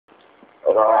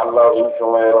আল্লাহ এই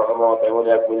সময়ে রহমত এমন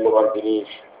এক মূল্যবান জিনিস,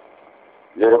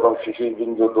 যেরকম শিশির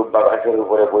বিন্দু দুব্বা ঘাসের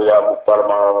উপরে বইয়া মুক্তার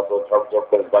মারার মতো ঝকঝক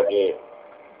করে থাকে,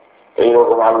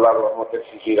 এইরকম আল্লাহ রহমতের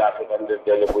শিশির আশেখানদের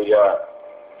দেয়ালে বইয়া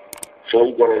সেই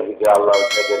জলের ভিতরে আল্লাহ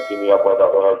সাহেবের কিমিয়া পয়দা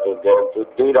করা হচ্ছে।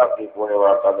 যুদ্ধই রাত্রি পূর্ণিমা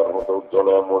তাদের মতো উজ্জ্বল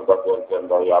মোর্দা চলছেন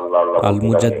আল্লাহ আল্লাহ। আল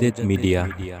মুজাদ্দিদ মিডিয়া,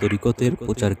 তরিকতের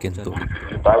প্রচার কেন্দ্র।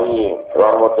 তাই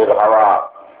রহমতের হাওয়া,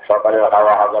 সকালের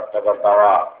হাওয়া, 1000 টাকার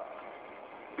দাওয়া,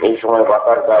 এই সময়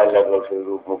বাতার গায়ে লাগলে সেই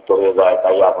রূপ মুক্ত হয়ে যায়।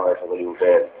 তাই আপনারা সকলে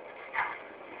উঠেন,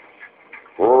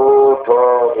 উঠো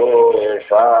হে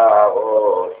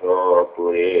সাহস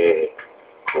করে,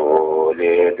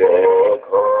 খুলে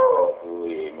দেখো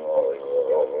তুই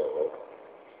নয়ন,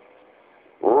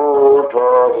 উঠো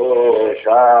হে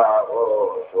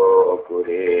সাহস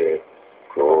করে,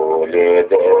 খুলে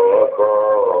দেখো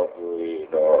তুই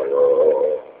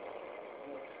নয়ন।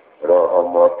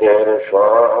 রহমতের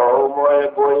সময়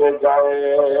বয়ে যায়,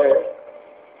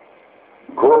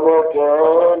 ঘুমে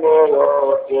কেনে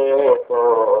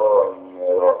চেতন।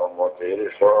 রহমতের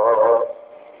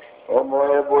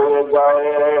সময় বয়ে যায়,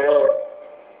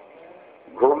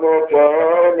 ঘুমে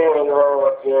কেনে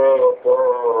চেতন।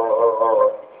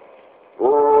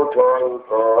 উঠো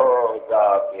উঠো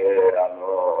যাকে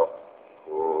আনো,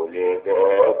 খুলে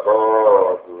দেখো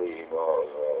তুই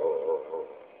নয়ন।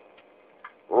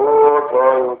 উঠো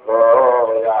উঠো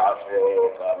আসে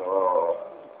কানো,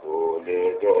 খুলে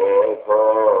দেখো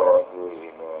তুই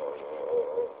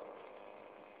নয়ন।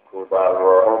 খোদার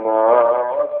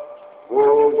রহমত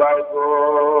বয়ে যায় গো,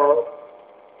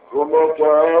 ঘুমে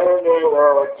কেনে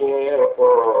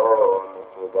চেতন।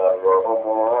 খোদার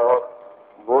রহমত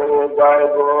বয়ে যায়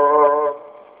গো,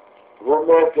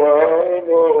 ঘুমে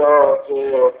কেনে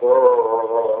চেতন।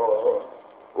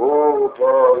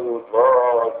 উঠো উঠো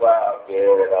যাকে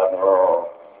আনো,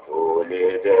 খুলে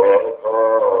দেখো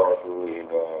তুই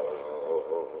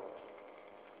নয়ন।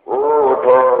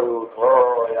 উঠো উঠো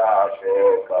আসে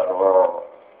কানো,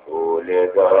 খুলে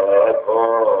দেখো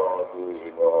তুই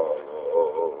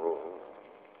নয়ন।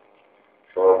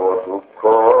 সব দুঃখ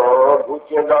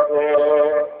ঘুচে যাবে,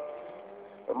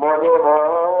 মনে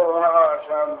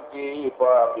শান্তি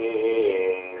পাবে।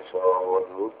 সব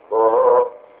দুঃখ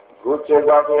ঘুচে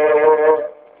যাবে,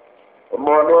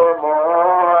 মনে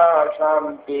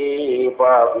শান্তি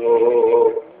পাবে।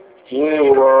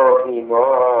 চিরদিন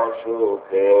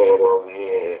সুখে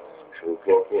রবে,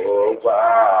 সুখেতে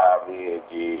যাবে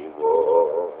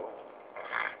জীবন।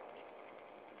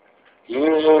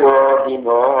 চিরদিন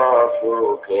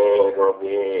সুখে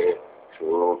রবে,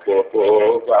 সুখেতে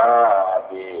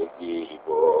যাবে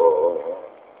জীবন।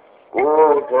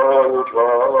 উঠো উঠো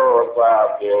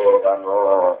যাকে আনো,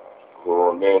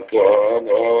 ঘুমে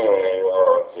কেনে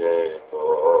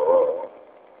চেতন।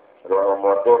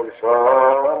 রহমতের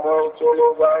সময় চলে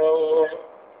যায়,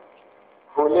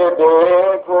 খুলে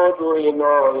দেখো দুই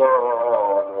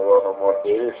নয়ন।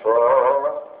 রহমতের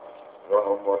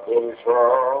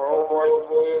সময়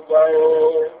বয়ে যায়,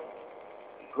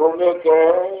 ঘুমে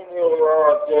কেনে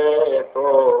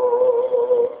চেতন।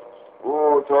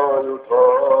 উঠো উঠো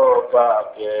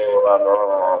যাকে আনো,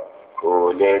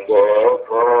 খুলে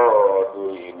দেখো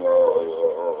দুই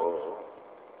নয়ন।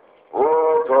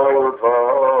 উঠো উঠো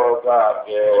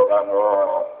যাকে আনো,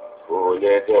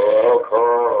 খুলে দেখো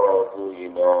দুই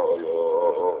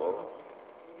নয়ন।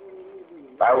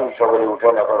 তাই সকলে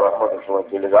উঠেন, এখন রহমতের সময়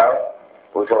চলে যায়।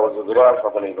 ওই সমস্ত বিরাট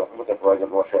সকলে রহমতের প্রয়োজন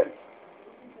বসেন।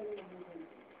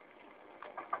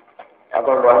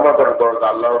 এখন রহমতের দরজা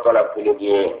আল্লাহ তাআলা খুলে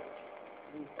দিয়ে,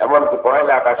 এমনকি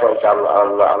পয়লা আকাশে হয়েছে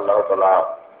আল্লাহ তাআলা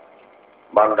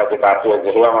বান্দাকে ডাকে যে,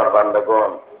 হে আমার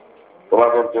বান্দাগণ,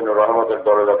 তোমাদের জন্য রহমতের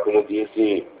দরজা খুলে দিয়েছি।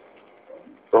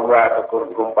 তোমরা এতক্ষণ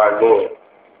ঘুম পাড়লে,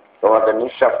 তোমাদের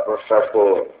নিঃশ্বাস প্রশ্বাসে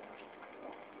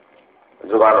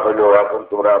জোগাড় হইল, এখন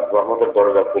তোমরা রহমতের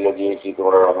দরজা খুলে দিয়েছি,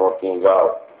 তোমরা রহমত নিয়ে যাও।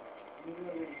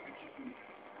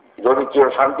 যদি কেউ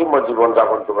শান্তিময় জীবন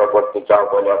যাপন তোমরা করতে চাও,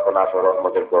 তাহলে এখন আসো,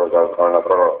 রহমতের দরজা ধারণা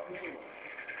করো।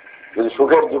 যদি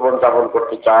সুখের জীবন যাপন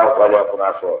করতে চাও, তাহলে এখন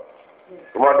আসো।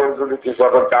 তোমাদের যদি কিছু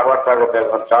এখন চাবার থাকে,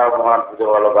 এখন চাও। মহান পুজো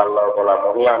ভালো আল্লাহ তাআলা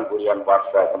মহিয়ান গুরিয়ান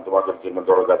বাদশা এখন তোমাদের জন্য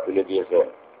দরজা খুলে দিয়েছেন।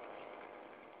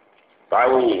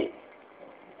 তাই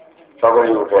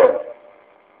সকলেই উঠেন,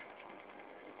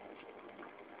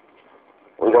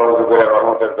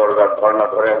 রহমতের দরজার ধর্ণা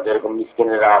ধরেন। যেরকম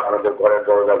মিসকিনেরা আপনাদের ঘরের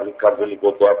দরজা ভিক্ষার জলি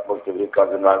পেতে এক মুষ্টি ভিক্ষার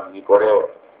জন্য আজজি করে,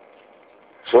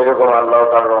 সেরকম আল্লাহ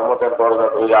তার রহমতের দরজা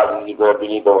ধরে আজজি করে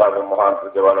বিনীত ভাবে মহান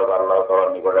প্রতিপালক আল্লাহ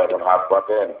তাআলার নিকটে এখন হাত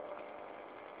পাতেন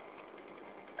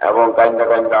এবং কাইন্দা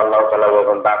কাইন্দা আল্লাহ তাআলা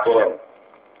এখন ডাকেন,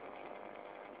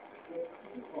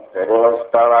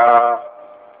 ফেরেশতারা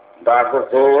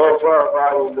ডাকছে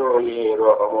সবাই লয়ে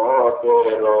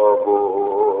রহমতের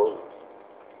বোল।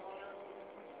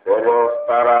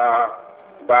 ফেরেশতারা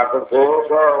ডাকছে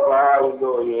সবাই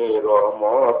লয়ে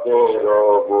রহমতের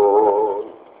বোল।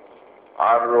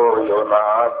 আর রইল না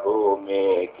ঘুমে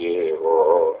কেহ,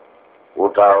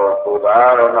 উঠাও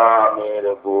খোদার নামের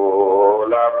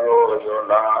বোল। আর রইল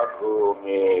না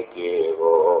ঘুমে কেহ,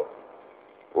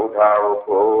 উঠাও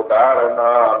খোদার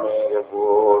নামের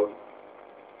বোল।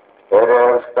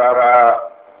 ফেরেশতারা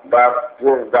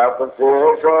ডাকছে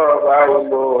সবাই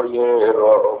লয়ে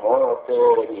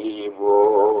রহমতেরি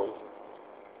বোল।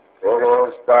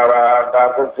 ফেরেশতারা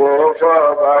ডাকছে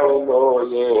সবাই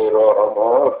লয়ে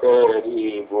রহমতেরি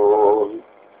বোল।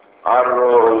 আর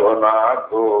রইল না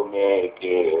ঘুমে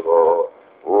কেহ,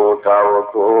 উঠাও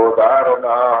খোদার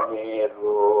নামের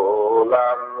বোল।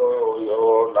 আর রইল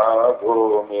না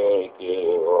ঘুমে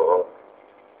কেহ,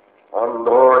 অন্ধ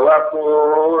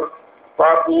আতুর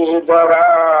পাপি যারা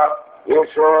এ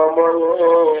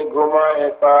সময়ে ঘুমায়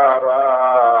তারা।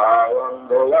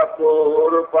 অন্ধ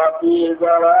আতুর পাপি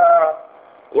যারা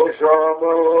এ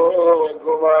সময়ে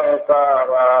ঘুমায়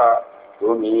তারা।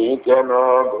 তুমি কেন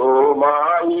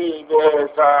ঘুমাইবে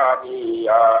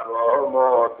সারিয়া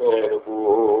রহমতের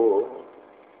বোল।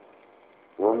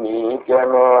 তুমি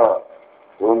কেন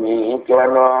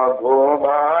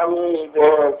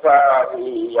ঘুমাইবে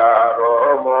সারিয়া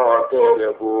রহমতের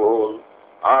বোল।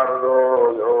 আর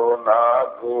রইল না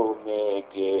ঘুমে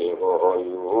কেহ,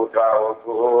 উঠাও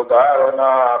খোদার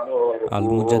নামের আল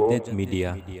মুজাদ্দিদ মিডিয়া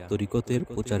তরিকতের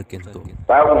প্রচার কেন্দ্র।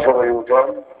 তাহলে সবাই উঠুন।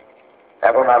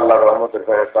 এখন আল্লাহ রহমতের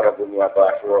ফেরেশতারা দুনিয়াতে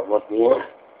আসে রহমত নিয়ে।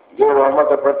 যে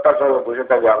রহমতের প্রত্যাশায় বসে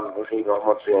থাকে আল্লাহ, সেই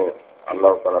রহমত সে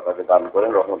আল্লাহ তাআলা তাকে দান করেন,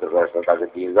 রহমতের ফেরেশতা তাকে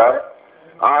দিয়ে যায়।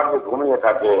 আর যে ঘুমিয়ে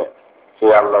থাকে সে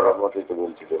আল্লাহ রহমতে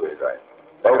বঞ্চিত হয়ে যায়।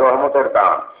 তাই রহমতের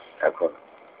দান এখন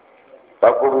তা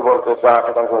কবি বলতেছে,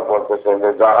 আটরশ বলতেছেন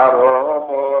যে যাহার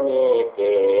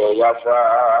মনেতে আশা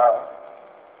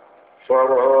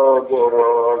স্বর্গের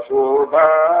সুধা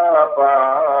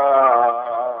পায়।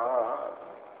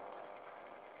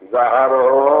 যাহার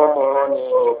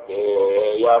মনেতে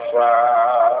আশা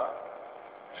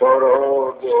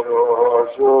স্বর্গের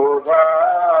সুধা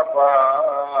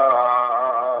পায়।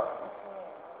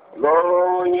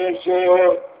 লয়ে সে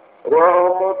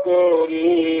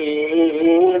রহমতেরি,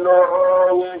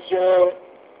 লয়ে সে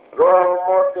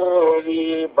রহমতেরি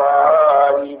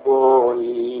বাড়ি বই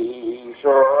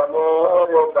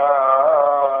সনের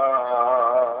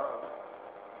দান।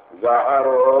 যাহার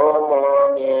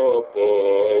মনেতে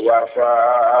আশা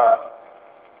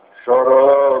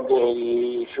স্বর্গেরি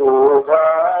সুধা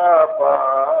পায়।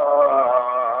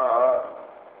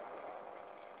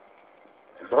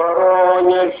 ধরো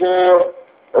এসে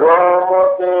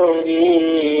রহমতেরি,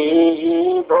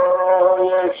 ধরো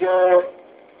এসে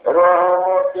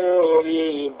রহমতেরি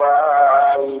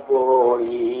বাই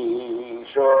বই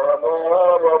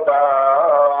সনের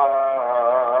দান।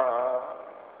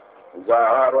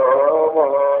 যার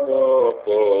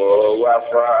মনেতে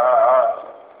আশা।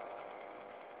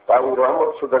 তাই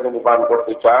রহমত সুদা যদি পান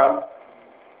করতে চান,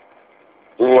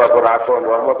 তিনি এখন আসুন,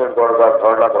 রহমতের দরজার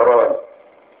ধরনা ধরেন।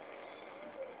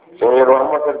 সেই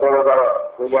রহমতের দরজা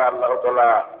খুলে আল্লাহ তাআলা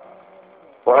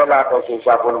পয়লা আটরশে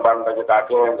আপন বান্দাকে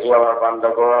ডাকেন, এই আমার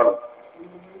বান্দাগণ,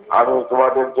 আমি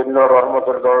তোমাদের জন্য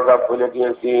রহমতের দরজা খুলে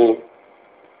দিয়েছি।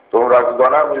 তোমরা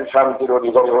জনাবিল শান্তির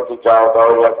অধিকারী হতে চাও,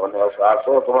 তাহলে এখন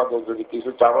আসো। তোমাদের যদি কিছু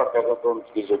চাওয়ার থাকে,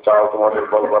 কিছু চাও, তোমাদের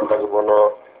বান্দাকে বলো।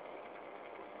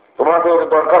 তোমাদের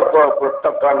দরখাস্ত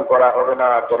প্রত্যাখ্যান করা হবে না,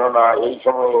 কেননা এই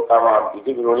সময়ে আমার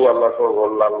পৃথিবীর ওই আল্লাহ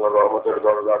আল্লাহ রহমতের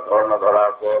দরজা ধর্ণা ধরা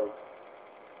আছেন।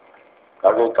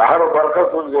 কাজে কাহারও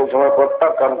দরখাস্ত যে সময়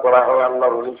প্রত্যাখ্যান করা হয়,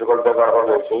 আল্লাহর ওলি সকল দেখা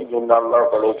হবে, সেই জন্য আল্লাহ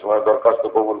তাআলা এই সময় দরখাস্ত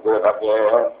কবুল করে থাকে।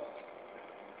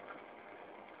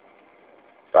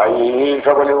 তাই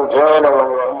সকলে উঠেন এবং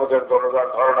রহমতের দরজার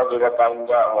ধর্ণা দিকে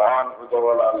কান্দা মহান খুঁজে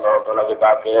বলে আল্লাহ তাআলাকে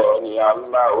ডাকে,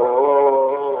 আল্লাহ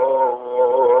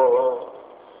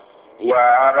ইয়া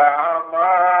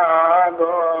রহমান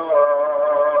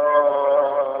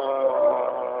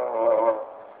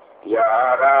ইয়া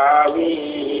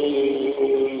রাহিম,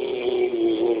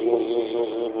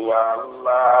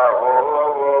 আল্লাহ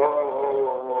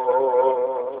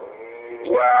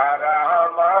ইয়া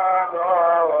রহমান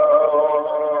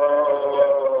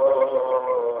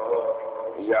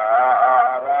ইয়া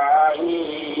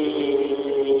রাহিম,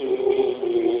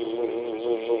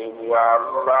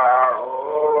 আল্লাহ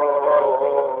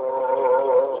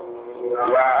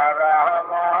ইয়া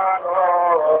রহমান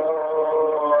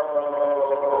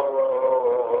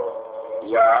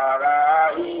ইয়া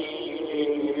রাহিম,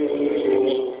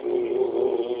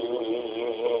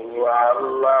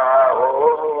 আল্লাহ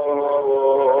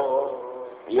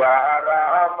ইয়া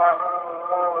রহমান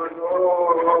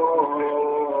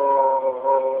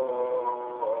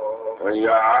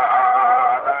ইয়া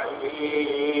রহিম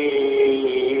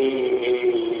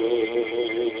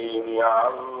ইয়া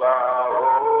আল্লাহ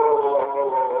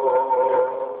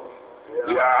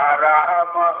ইয়া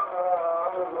রহমান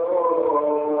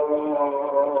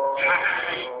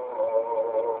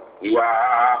ইয়া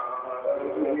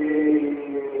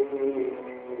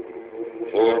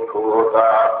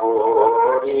খোদা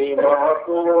করিম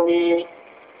তুমি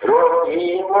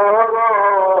রহিম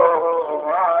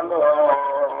রহমান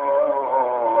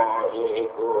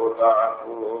খোদা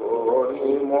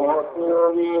করিম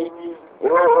তুমি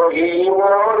রহিম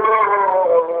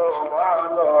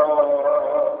রহমান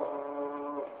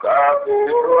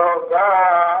কাদের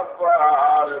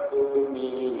গাফার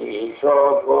তুমি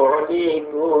সকলি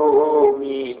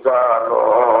তুমি জানো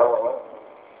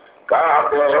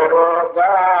কাদের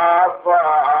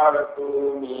গাফার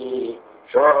তুমি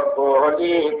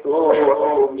সকলি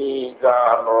তুমি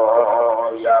জানো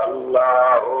ইয়া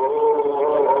আল্লাহ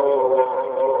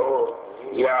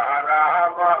ইয়া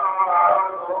রহমান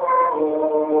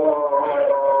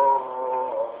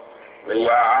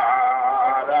ইয়া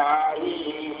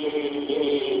রহিম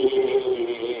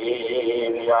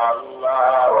ইয়া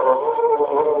আল্লাহ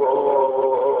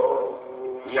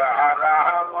ইয়া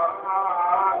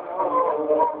রহমান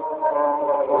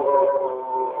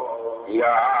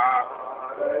ইয়া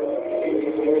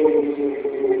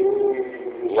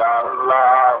ইয়া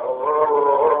আল্লাহ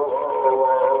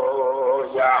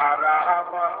ইয়া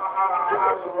রহমান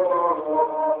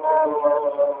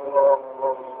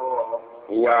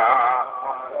ইয়া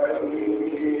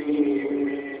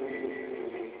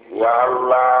ইয়া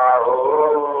আল্লাহ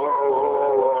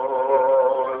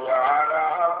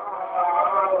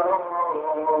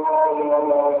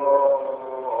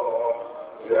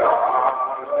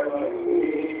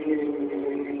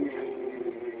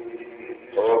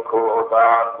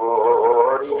খোদা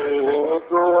করি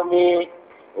তুমি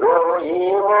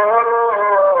রহিম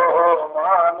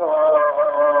রহমান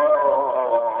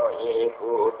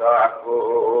খোদা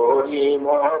করি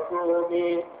তুমি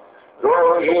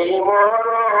রহিম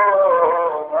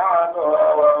রহমান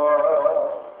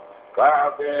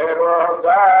কাদের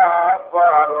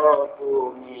গাফার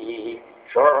তুমি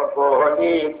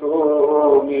সকলি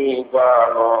তুমি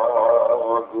জানো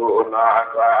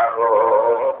গুনাহগার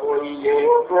হইলে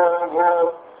প্রভু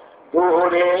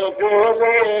দূরে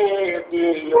গেলে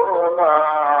দিও না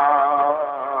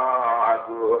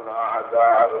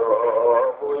গুনাহগার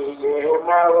হইলে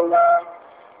মাওলা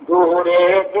দূরে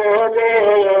গেলে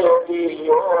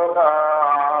দিও না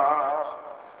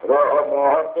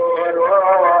রহমতের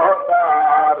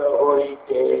তার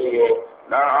হইতে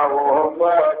না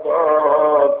উম্মত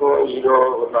কইর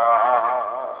না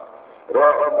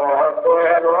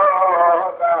রহমতের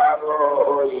তার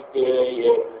হইতে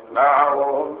না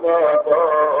উম্মত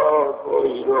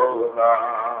কইর না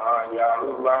ইয়া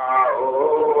আল্লাহ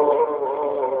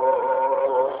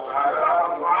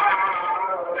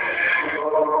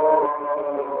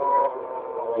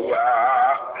ইয়া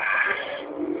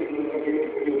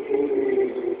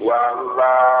ইয়া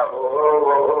আল্লাহ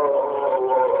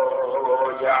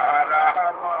ইয়া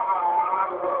রহমান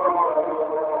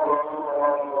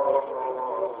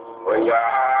ইয়া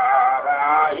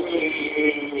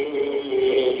রহিম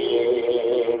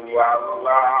ইয়া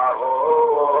আল্লাহ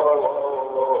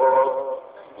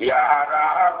ইয়া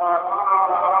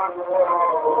রহমান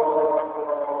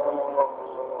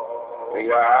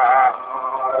ইয়া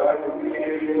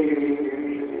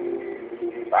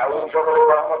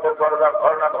রহমতের দরজা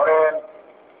ঘরনা ধরেন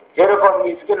যেরকম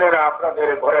মিসকিনেরা আপনাদের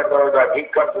ঘরের দরজা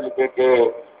ভিক্ষার তুলি পেতে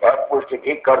এক পুষ্টি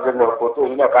ভিক্ষার জন্য কত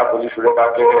ইলাকা পুলি শুনে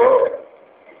থাকে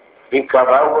ভিক্ষা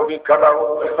দাও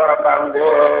তারা কান্দে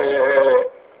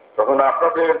তখন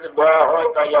আপনাদের দয়া হয়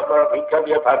তাই আপনারা ভিক্ষা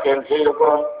দিয়ে থাকেন সেই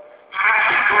রকম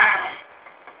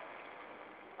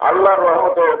আল্লাহর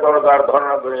রহমতের দরজার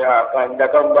ধরনা ধরিয়া কান্দা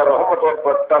কান্দা রহমতের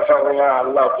প্রত্যাশা হইয়া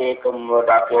আল্লাহকে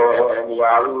ডাকেন ইয়া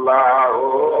আল্লাহ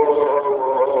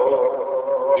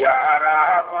ইয়া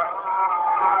রহমান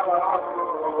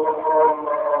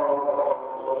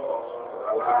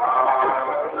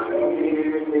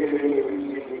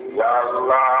ইয়া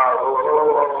আল্লাহ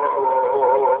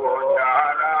ইয়া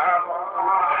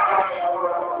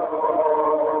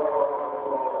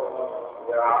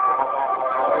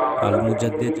আল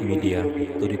মুজাদ্দিদ মিডিয়া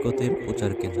তরিকতের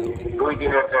প্রচার কেন্দ্র। 2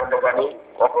 দিনের জিন্দেগানি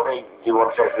কখনোই জীবন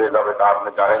শেষ হয়ে যাবে তা আপনি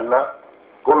জানেন না।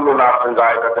 কুল্লু নাফসিন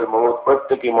যায়কাতুল মউত,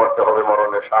 প্রত্যেকেই মরতে হবে,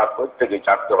 মরণের স্বাদ প্রত্যেকেই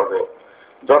চাকতে হবে।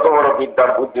 যত বড় বিদ্যার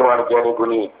বুদ্ধিমান জ্ঞানী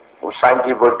গুণী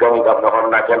সাইন্টিফিক বৈজ্ঞানিক আপনি হন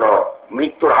না কেন,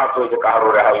 মৃত্যুর হাত হইতে কারো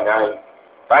রেহাই নাই।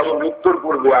 তাই মৃত্যুর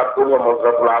পূর্বে আর দুনিয়া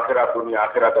মজরাতুল আখেরাত, দুনিয়া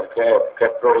আখেরাতের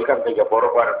ক্ষেত্র, এখান থেকে বড়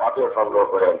পারের পাথেও সংগ্রহ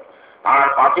করেন। আর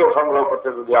পাথেও সংগ্রহ করতে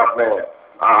যদি আপনি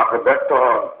ব্যর্থ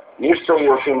হন, নিশ্চয়ই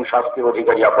অসীম শাস্তির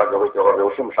অধিকারী আপনাকে হইতে হবে,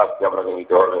 অসীম শাস্তি আপনাকে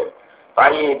নিতে হবে।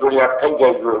 তাই এই দুনিয়ার থেকে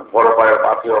বড় পারের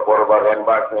পাথেও, বড় পারের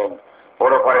এনভায়রনমেন্ট,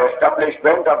 বড় পারের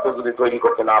এস্টাবলিশমেন্ট আপনি যদি তৈরি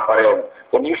করতে না পারেন,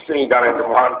 তো নিশ্চয়ই জানেন যে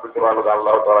মহান প্রতিপালক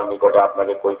আল্লাহ তাআলার নিকটে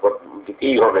আপনাকে কৈফিয়ত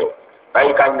দিতেই হবে।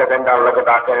 তাই কান্দা কান্দা আল্লাহকে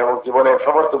ডাকেন এবং জীবনের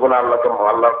সমস্ত গুণ আল্লাহ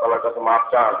তাআলার কাছে মাপ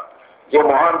চান। যে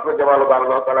মহান প্রতিপালক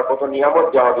আল্লাহ তাআলা কত নিয়ামত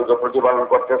যে আমাদেরকে প্রতিপালন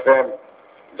করতেছেন,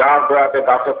 যার দয়াতে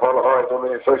গাছে ফল হয়,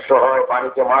 জমিনে শস্য হয়,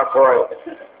 পানিতে মাছ হয়,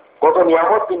 কত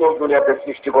নিয়ামত তিনি এই দুনিয়াতে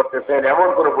সৃষ্টি করতেছেন। এমন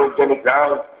কোনো বৈজ্ঞানিক নাই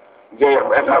যে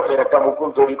একটা মুকুল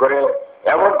তৈরি করে,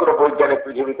 এমন কোনো বৈজ্ঞানিক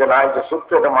পৃথিবীতে নাই যে ছোট্ট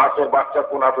একটা মাছের বাচ্চা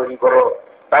পোনা তৈরি করে।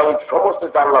 তাই সমস্ত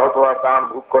আল্লাহ তাআলা দান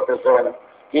ভোগ করতেছেন,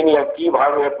 তিনি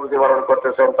কিভাবে প্রতিপালন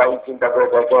করতেছেন তাই চিন্তা করে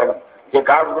দেখেন। যে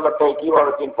গাছগুলোতে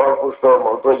কিভাবে তিনি ফল পুষ্প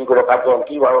তৈরি করে থাকেন,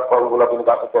 কিভাবে ফলগুলো তিনি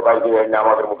গাছতে বাইরে এনে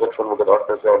আমাদের মুখের সম্মুখে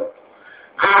ধরতেছেন,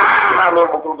 আমি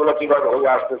মুকুলগুলো কিভাবে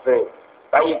হয়ে আসতেছে।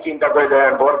 তাই চিন্তা করে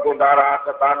দেন, বর্গে দ্বারা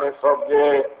তানে সবজে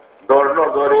দর্ণ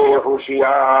ধরে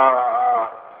হুশিয়ার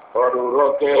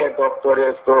অরুরকে দপ্তরে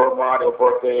তোমার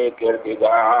পথে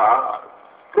কেরদিগার।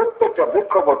 প্রত্যেকটা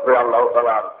বৃক্ষপত্রে আল্লাহ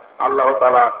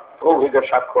তাআলা তৌহিদের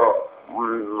সাক্ষ্য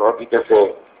দিতেছে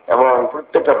এবং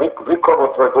প্রত্যেকটা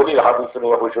বৃক্ষপত্র দলিল হাদিস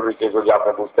নিয়ে বসে রয়েছে। যদি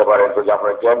আপনি বুঝতে পারেন, যদি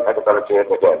আপনার জ্ঞান থাকে তাহলে চেয়ে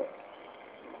দেখেন।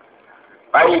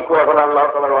 তাই এখন আল্লাহ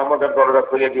তাআলার রহমতের দরজা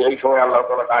খুলে দিয়ে এই সময় আল্লাহ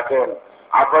তাআলা ডাকেন।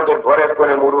 আপনাদের ঘরের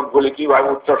করে মুরুদগুলি কিভাবে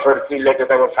উচ্চস্বর চিল্লাতে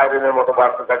থাকে, সাইরেনের মতো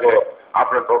বাড়তে থাকে,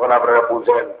 তখন আপনারা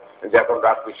বুঝেন যে এখন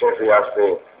রাত্রি শেষ হয়ে আসছে।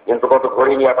 কিন্তু কত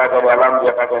ঘড়ি নিয়ে থাকেন, অ্যালার্ম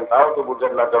দিয়ে থাকেন, তাও তো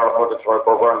বুঝেন না যে রহমতের সময়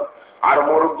কখন। আর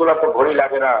মুরুদগুলা তো ঘড়ি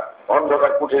লাগে না,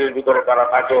 অন্ধকার কুঠিরের ভিতরে তারা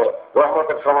থাকে।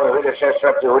 রহমতের সময় হইলে, শেষ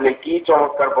রাত্রি হইলে কি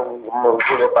চমৎকার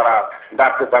করে তারা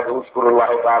ডাকতে থাকে,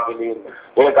 উস্কুরুল্লাহ কাফিলিন,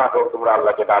 হে কাফের তোমরা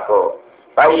আল্লাহকে ডাকো।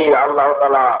 তাই আল্লাহ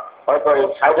তাআলা হয়তো এই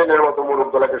সাইরেনের মতো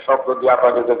মুরুদগুলাকে শব্দ দিয়ে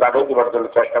আপনাদেরকে দাঁড়িয়ে দেওয়ার জন্য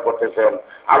চেষ্টা করতেছেন।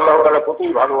 আল্লাহ তাআলা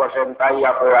কতই ভালোবাসেন, তাই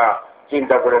আপনারা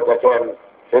চিন্তা করে দেখেন।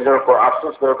 সেজন্য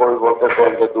আফসোস করে কবি বলতেছেন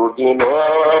যে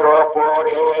দুদিনের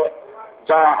পরে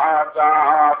যাহা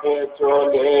যাবে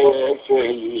চলে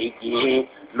সেই কি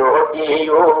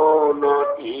লটিও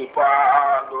লটি পা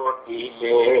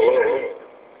লটিলে।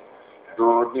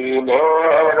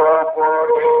 দুদিনের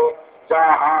পরে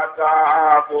যাহা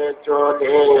যাবে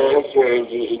চলে সেই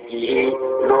কি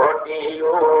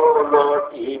লটিও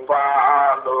লটি পা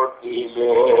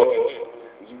লটিলে।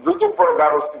 দুদিন পরে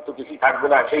তার অস্তিত্ব কিছু থাকবে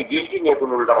না, সেই গিলটি নিয়ে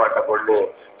তুমি উল্টাপাল্টা করলে।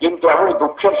 কিন্তু এমন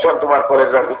দুঃখের সব তোমার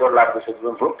কলেজের ভিতর লাগবে, সেগুলো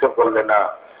দুঃখ করলে না।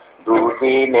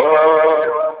 দুদিনের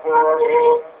পরে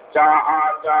যাহা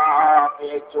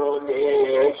যাবে চলে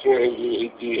সেই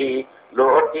কি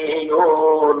লটিও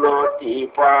লটি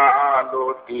পা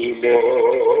লটিলে।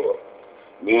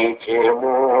 নিচে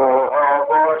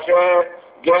বসে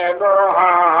গেল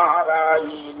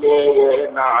হারাইলে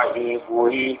নাহি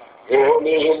বুই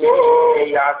নিলে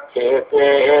আছে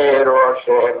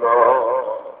রসেল।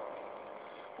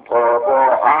 ভব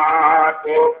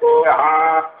হাটেতে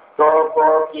হাটক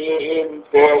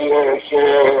কিনতে এসে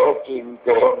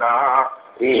চিনতে না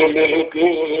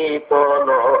লিখিত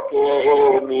লোকে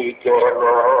মিটেল।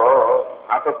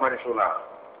 হাটক মানে শোনা।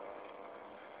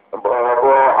 ভব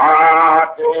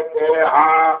হাটেতে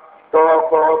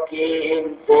হাটক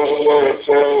কিনতে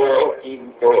এসে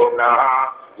চিনতে না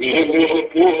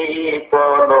লিখিত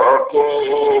লোকে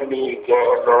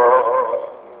মিটেল।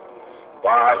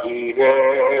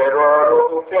 বাহিরের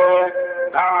রূপে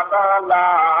দাদা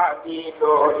লাগিল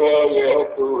রে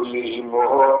তুলিম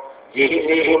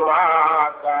জিলিমা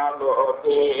কালো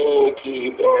দেখি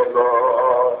গেল।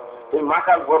 তুমি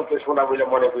মাকাল বলতে শোনা বলে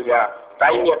মনে করিয়া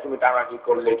তাই নিয়ে তুমি টানাটি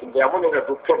করলে, কিন্তু এমন একটা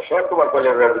দুঃখের শেষ তোমার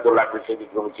কলেজের ভিতর লাগবে সেদিক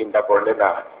তুমি চিন্তা করলে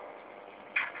না।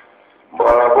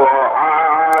 ভব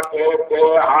হাটেতে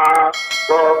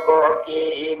হাটক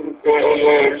কিনতে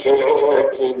এসে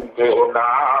চিনতে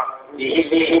না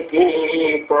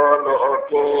লিখিত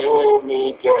লোকে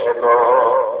মিটেল।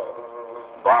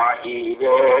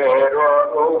 বাহিরের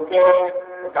রূপে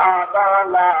দাদা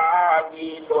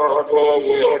লাগিল রে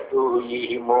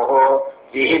তুলিম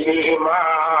জিলিমা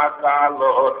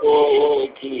কালো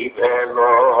দেখি ফেল।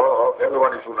 ফেল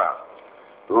মানে শোনা।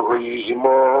 তুই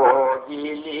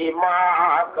মজিলিমা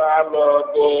কালো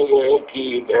দেখি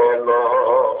ফেল।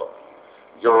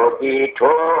 যদি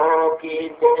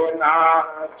ঠকিতে না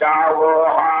চাও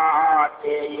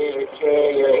হাতে এসে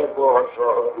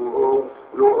বসু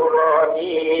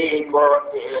রুরনি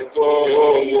গতে যে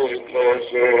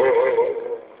ঘেসে।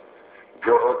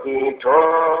 যদি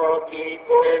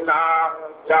ঠকিতে না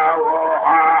যাও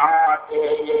হাতে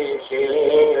এসে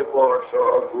বসো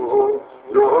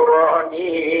গুরুনি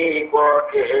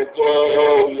কোটে যে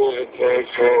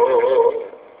ঘেসে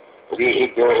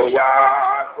হৃদয়া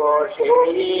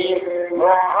কোষেই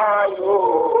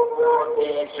মহায়ুপদেশে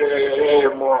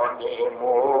মনে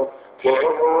মুখে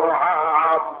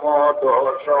মুহাম্মদ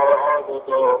শব্দ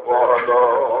বল।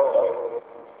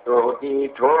 যদি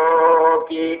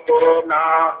ঠকিতে না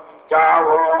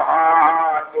যাও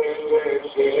হাতে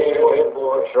এসে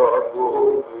বসো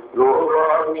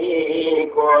গুরুনি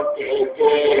কোটে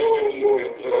যে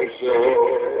ঘেসে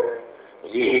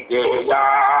হৃদয়া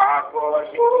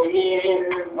কোষেই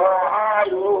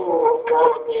মহায়ুপদেশে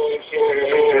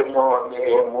মনে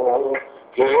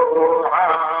মুখে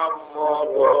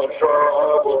মুহাম্মদ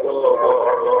শব্দ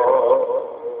বল।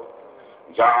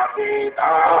 যাবে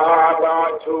দাদা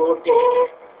ছুটে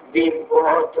দিব্য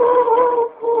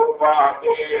চক্ষু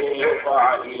পাবে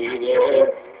বাহিরে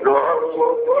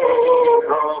রূপে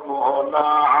রমনা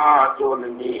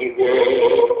জন্মিবে।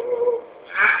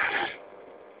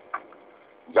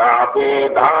 যাবে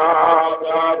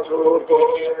দাদা ছুটে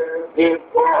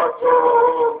দিব্য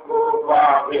চক্ষু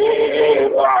পাবে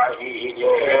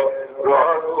বাহিরে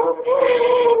রূপে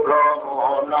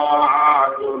রমনা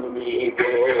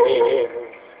জন্মিবে।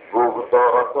 গুপ্ত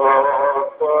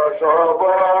তত্ত্ব সব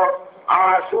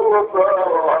আশু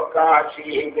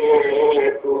প্রকাশিবে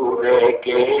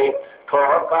দূরেকে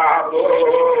ঠকাবে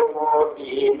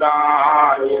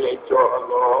মদিনায়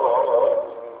চলো।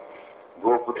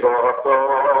 গুপ্ত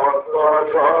তত্ত্ব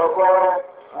সব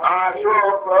আশু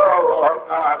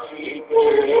প্রকাশিবে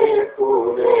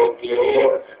দূরেকে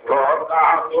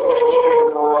ঠকাবে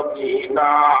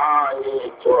মদিনায়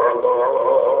চলো।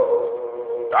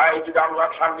 তাই যদি আল্লাহ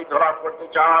সান্নিধ্য লাভ করতে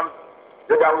চান,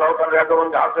 যদি আল্লাহ তাআলার রেজওয়ান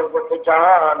হাসিল করতে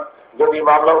চান, যদি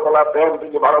আল্লাহ তাআলার প্রেম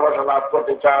থেকে ভালোবাসা লাভ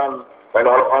করতে চান, তাহলে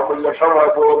অমূল্য সময়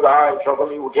পড়ে যায়।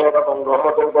 সকলেই উঠে এবং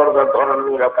রহমতের দরজার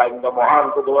ধরনের কাইন্দা মহান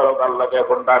প্রতিপালক আল্লাহকে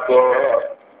এখন ডাকে।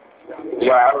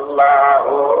 ইয়া আল্লাহ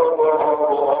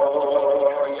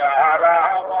ইয়া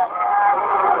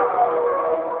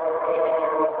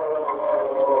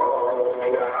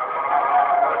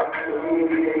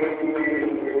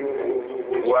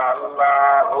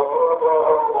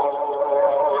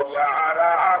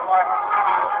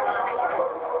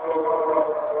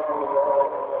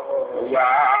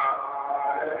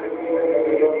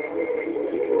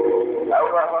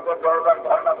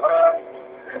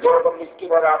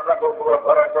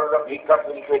ভিক্ষা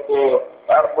চুরি খেতে,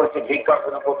 তারপর সে ভিক্ষা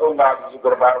করে প্রথম না কিছু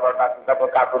করে বারবার ডাকতে, তারপর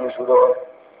কাকুনি শুরু।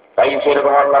 তাই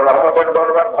সেরকম আল্লাহ রহমতের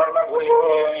দরবার ধর্ণা ঘুরে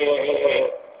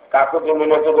কাকুকে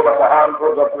মিনতি করে মহান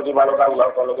প্রতিপালক আল্লাহ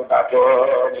তাআলাকে ডাকে।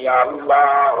 ইয়া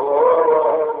আল্লাহ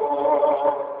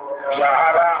ইয়া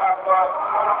রাহমান।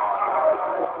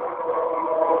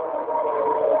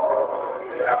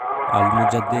 আল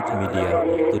মুজাদ্দিদ মিডিয়া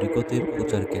তরিকতের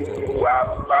প্রচার কেন্দ্র।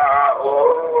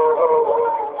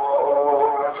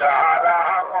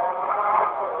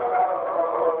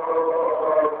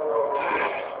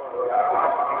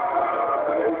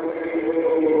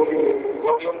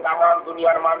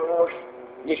 দুনিয়ার মানুষ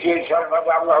নিশির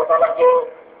সর্বদা আল্লাহ তাআলাকে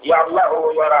ইয়া আল্লাহ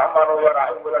ইয়া রহমান ইয়া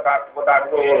রাহিম বলে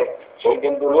ডাকবে। সেই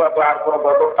দিন দুনিয়াতে আর কোনো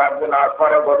গজব থাকবে না,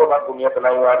 আসমানের গজব আর দুনিয়াতে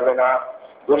নাই আসবে না।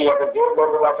 দুনিয়াতে যে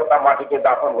গজব আছে তা মাটিতে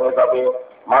দাফন হয়ে যাবে।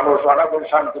 মানুষ অনাদিন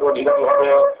শান্তির অধিকারী হবে,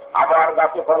 আবার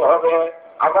গাছে ফল হবে,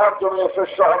 আবার জমিয়ে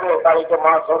শস্য হবে, তারিখে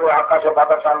মাছ হবে, আকাশে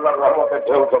বাতাসে আল্লাহর রহমতে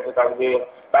ঢেউ খেতে থাকবে।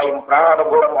 তাই প্রাণ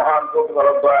ভরে মহান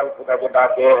প্রতিপালক দয়াল খোদাকে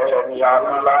ডাকে ইয়া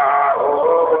আল্লাহ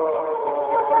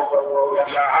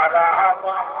ইয়া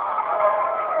রাহমান।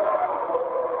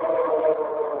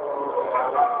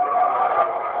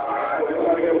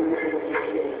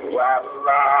 ইয়া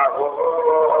আল্লাহ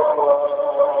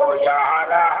ইয়া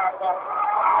রাহমান।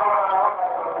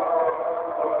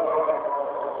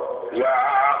 ইয়া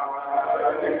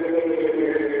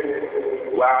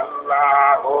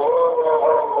আল্লাহ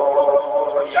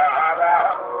ইয়া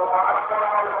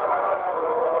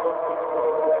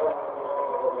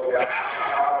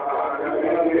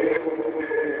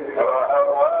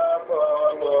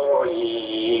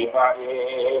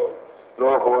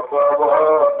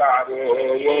রহমতারে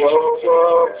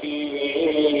এসেছি,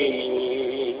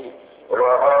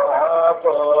 রহমত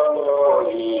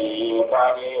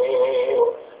লইবারে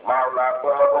মাওলা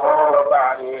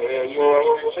প্রভুবারে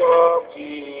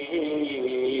এসেছি।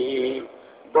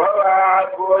 দয়া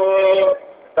করে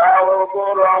দাও গো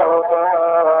রহমত,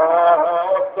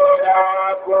 দয়া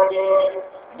করে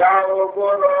দাও গো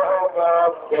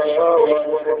রহমত,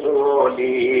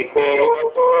 ঝুলি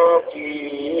পেতেছি।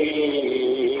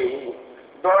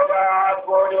 দয়া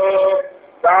করে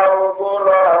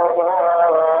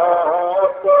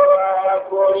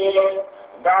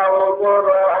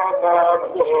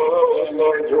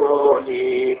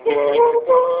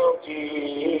এসেছি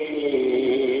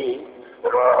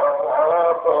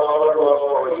রহমত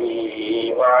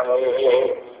রহিবারে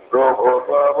প্রভু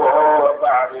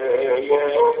তবতারে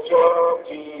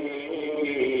এসেছি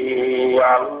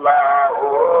আল্লাহ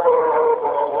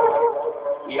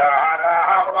ইয়া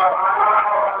রাহমান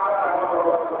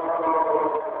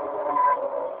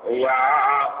ইয়া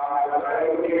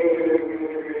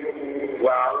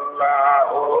আল্লাহ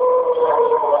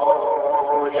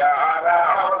ইয়া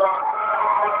রাহমান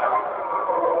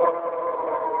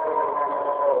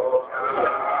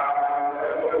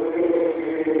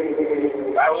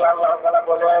আল্লাহ তাআলা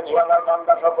বলেন ইয়ার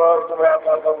বান্দা সকল তোমরা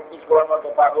কিছু করার মতো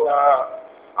পাবে না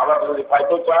আমরা যদি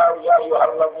পাইতে চাও ইয়া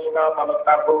আইয়ুহাল্লাযীনা আমানু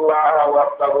তাকুল্লাহ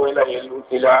ওয়াত্তাকু ইলাইহিল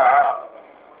উসিলা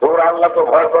তোমরা আল্লাহকে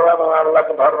ভয় করো এবং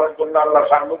আল্লাহকে ধরবার জন্য আল্লাহর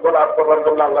সান্নিধ্য লাভ করবার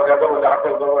জন্য আল্লাহ রেজাউল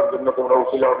হাসিল করবার জন্য তোমরা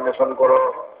উসিলা অন্বেষণ করো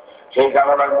সেই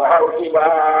কারণে মহা উসিলা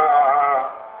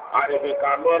আরেফে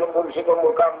কামেল মুর্শিদ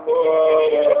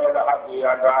মুকাম্মেল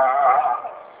হাদিয়াগা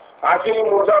আশির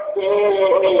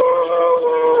মুজাদ্দিদ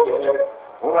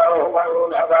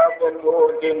হুমায়ুন আযাবের নূর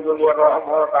দিন দুনিয়ার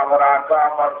রহমত আমার আকা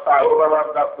আমার সাহেব আমার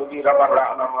দাসুদির আমার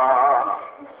রাহনামা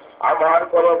আমার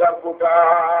কলেজার কুটা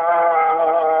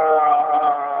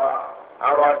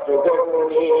আমার চোখের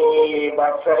মনি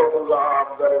বাদশাহুল্লাহ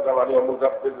আফজালে জামানি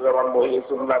মুজাদ্দিদ জামান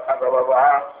মহিসুল্লাহ খাজা বাবা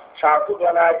সাধু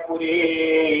বেলায়তপুরি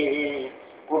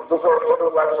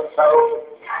কুদ্দুসুল্লাহ সাহেব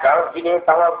যারা তিনি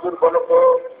তাওয়াজ্জুর বলতো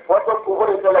কত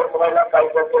পুকুরে চলে মহিলা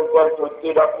কাইতে চলতে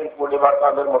রাত্রির পরিবার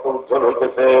তাদের মতো উজ্জ্বল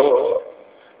হইতেছে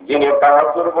যিনি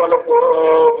তাওয়াজ্জুর বলতো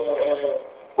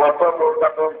কত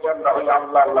মোজাদ্দিদ জান্নাত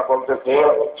আল্লাহ আল্লাহ বলতেছে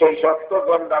সেই সত্য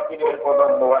জান্নাতের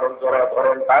কদম মোবারক জড়া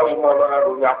ধরেন তাই মওলানা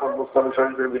রুমি আপন মুসলিম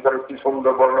শরীফের ভিতরে কি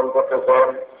সুন্দর বর্ণন করতেছেন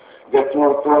যে তু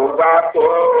যাতে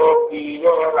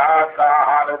দিয়ে রাখা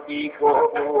আর দিকো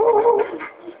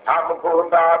हम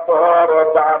खुदा तोर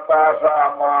दाता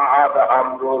समाद हम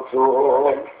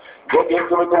रसूल যেদিন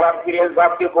তুমি তোমার পীরের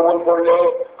জাতকে কবুল করলে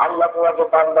আল্লাহ তোমাকে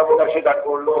বান্দা বলে স্বীকার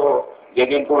করলো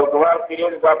যেদিন তুমি তোমার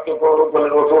পীরের জাতকে কবুল করলে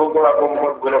রসুল তোমাকে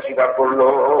উম্মত বলে স্বীকার করলো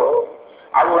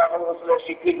আল্লাহ রসুলের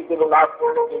স্বীকৃতি তুমি লাভ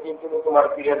করলে যেদিন তুমি তোমার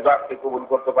পীরের জাতকে কবুল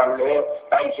করতে পারলে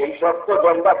তাই সেই সত্য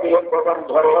জন্দা পীরের প্রথম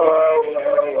ধরে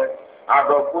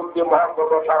আদৌ কুন্তি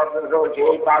মহাপ্রভু সাহায্য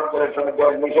সেই পালকের সঙ্গে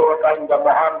দেশ মিশে কাইন্দা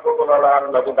মহান প্রভু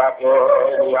আল্লাহকে ডাকে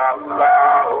আল্লাহ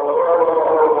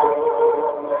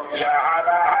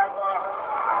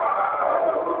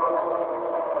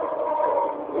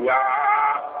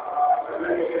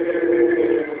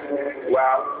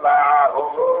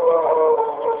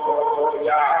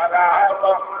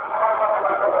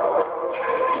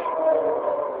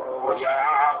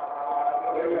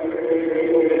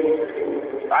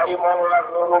তাই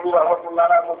মৌলানা নবী রহমতুল্লাহ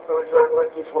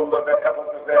কি সুন্দর ব্যাখ্যা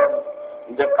করতেছেন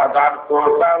যে কাদার তো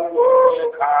সঙ্গে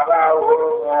খারাও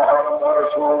মহরমর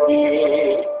সুবি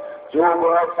যুব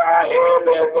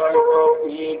সাহেবে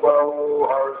গলতি বহু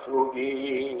হর সুবি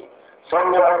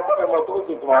সঙ্গে মহরমের মতো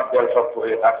যদি তোমার দেল শক্ত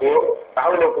হয়ে থাকে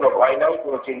তাহলে কোনো ভয় নাই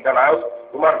কোনো চিন্তা নাই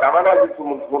তোমার জামানা যদি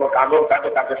তুমি কোনো কামের কাজে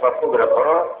তাকে শক্ত করে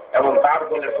ধরো এবং তার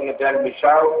দলের সঙ্গে তেল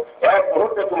মিশাও এক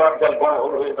মুহূর্তে তোমার তেল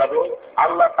গহর হয়ে যাবে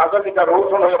আল্লাহ কাজলিকা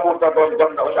রৌশন হয়ে মুহূর্তে দল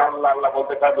জন্ড হয়ে আল্লাহ আল্লাহ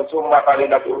বলতে থাকবে সুম্মা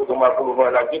তালিনা শুরু তোমার পুরো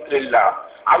মহিলা জিক্রিল্লাহ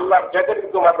আল্লাহর জেকের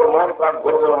তোমাদের মন প্রাণ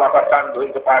ঘুরে মাথা টান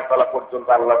ধরতে পায়ের তলা পর্যন্ত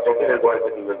আল্লাহ জেকের গড়েতে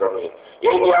দিবে যাবে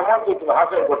এই নিয়ে আমার যদি তুমি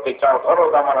হাসিল করতে চাও ধরো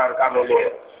জামানার কামেলে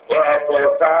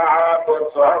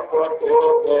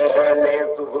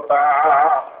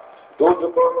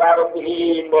तुझको कर भी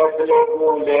बदले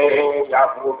भूले या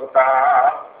भूलता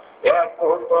এক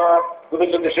মুহূর্ত তুমি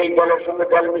যদি সেই দলের সঙ্গে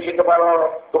তেল মিশিতে পারো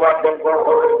তোমার দেল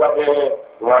হয়ে যাবে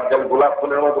তোমার দেল গোলাপ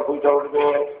ফুলের মতো ফুটে উঠবে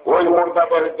ওই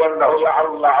মুহূর্তের জন্য হইলে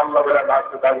আল্লাহ আল্লাহ বেলা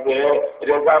ডাকতে থাকবে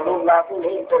রেজানুল্লাহ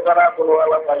কুলহিতে তারা কোনো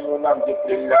আল্লাহ তাই নাম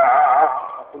জিক্রিল্লাহ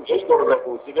সেই দরজা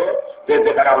পৌঁছিবে যে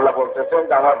যেখানে আল্লাহ বলতেছেন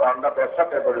যে আমার বান্দা ব্যবসা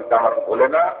করেছে আমাকে বলে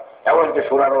না এমনকি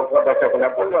সোনার উপর ব্যবসা কেনা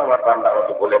করলেও আমার বান্দা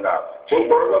আমাকে বলে না সেই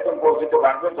দরজা তুমি পৌঁছিতে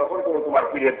পারবে যখন তুমি তোমার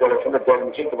পীরের দলের সঙ্গে জল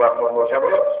মিশিয়ে তোমার মন বসাবে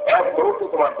এক মুহূর্তে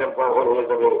তোমার জল বহর হয়ে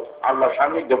যাবে আল্লাহ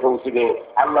সান্নিধ্যে পৌঁছিবে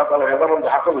আল্লাহ তাআলা রেজামন্দ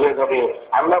হাসিল হয়ে যাবে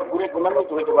আল্লাহর গুণে গুণান্বিত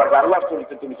হইতে পারবে আল্লাহর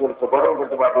চরিত্রে তুমি চরিত্র গঠন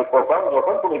করতে পারবে কখন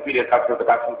যখন তুমি পীরের কাজ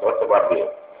ধরতে পারবে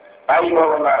তাই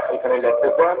মওলানা এখানে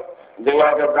লিখতেছেন যে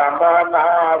জামানা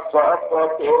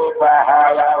সহপতে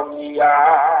বাহায়াউলিয়া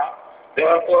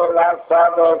বেতলা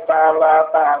সব সালা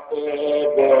তাতে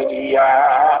বেরিয়া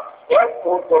এক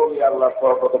মুহূর্তে আল্লাহ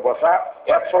সহপতে বসা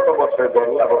 100 বছরের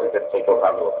বেরিয়া বলতেন থেকে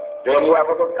ভালো বেরিয়া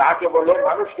বলতে কাকে বলে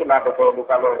মানুষকে না দেখে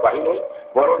লুকানোর বাহিনী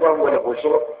বড় জঙ্গলে বসে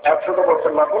 100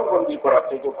 বছর নকল বন্দি করার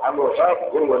থেকে ভালো সব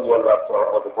গুরুবন্দি আল্লাহ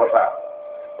সহপতে বসা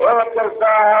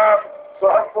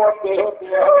সহপতে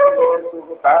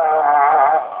সুতা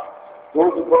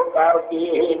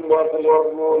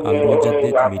আল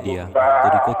মুজাদ্দিদ মিডিয়া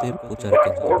তরিকতের প্রচার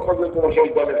কেন্দ্র। তুমি সেই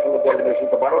দলের সঙ্গে তেল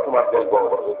মিশিতে পারো, তোমার তেল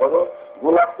গড়বড় করো।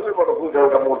 গোলাপ ফুলের মতো ফুলটা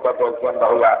ওটা মোটা তেল ঠান্ডা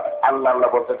হইয়া আল্লাহ আল্লাহ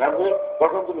বলতে থাকবে।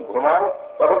 তখন তুমি ঘুমাও,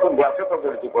 তখন তুমি ব্যবসা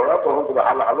তদারকি করো, তখন তুমি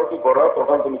হালাহালতি করো,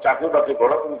 তখন তুমি চাকরি বাকরি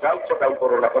করো, তুমি যা ইচ্ছা তাই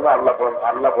করো না কেন,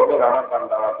 আল্লাহ বলে আমার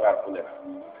বান্দা আমাকে আর খুলে না।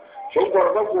 সেই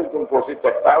ধরনের যদি তুমি প্রসিদ্ধ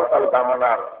চাও তাহলে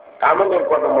কামানার কামেলের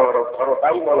কথা মনোরম ধরো।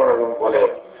 তাই মনোরঞ্জন বলে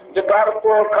যে গর্ব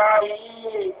খাই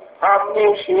আমি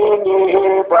সিনে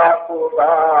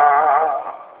বাপুদা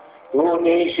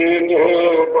তুমি সিনে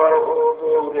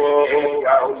বড়ে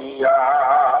আউলিয়া।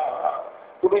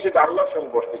 তুমি যদি আল্লাহর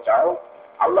সঙ্গে বসতে চাও,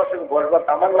 আল্লাহর সঙ্গে বসবার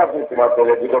তামান্না যদি তোমার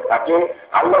দলের ভিতর থাকে,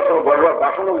 আল্লাহর সঙ্গে বসবার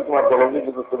বাসনা যদি তোমার দলের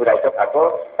ভিতর তুমি রাইতে থাকো,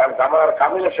 কারণ আমার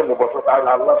কামিলের সঙ্গে বসো, তাহলে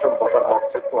আল্লাহর সঙ্গে বসার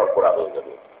মকসদ তোমার পুরা হয়ে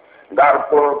যাবে।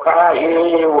 গর্ব খাই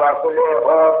ওয়াসলে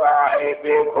হয়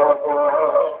দেখো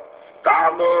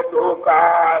কামে ধোকা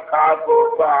খাবো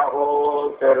বাহো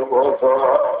তের বছর।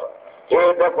 হে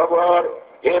খবর,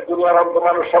 হে দুনিয়ার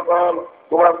মানুষ সকল,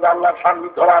 তোমরা যদি আল্লাহর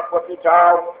সান্নিধ্য লাভ করতে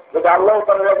চাও, যদি আল্লাহ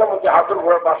তাআলার রেজামতে হাতের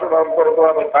উপরে বাসনা করে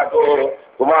তোমাদের থাকে,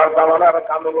 তোমার জামানার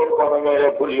কামেলের কদমে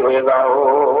ভুলি হয়ে যাও।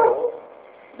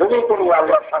 যদি তুমি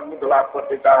আল্লাহর সান্নিধ্য লাভ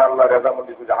করতে চাও, আল্লাহর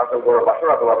রেজামতে যদি হাতের উপরে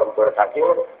বাসনা তোমাদের করে থাকে,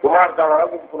 তোমার জামানা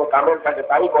যদি কোনো কামেল থাকে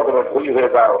তাই কদমে ভুলি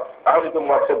হয়ে যাও, তাহলে তুমি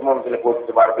মকসদ মঞ্জিলে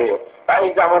পৌঁছতে পারবে। তাই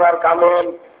জামানার কামেল,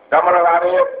 জামানার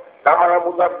আরেফ, জামানার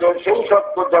মুজাদ্দিদ, সেই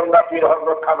সত্য জান্নাতীর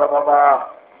হযরত খাজা বাবা,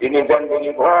 তিনি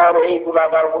জিন্দেগি ভর এই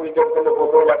গুনাহগার মুরিদের জন্য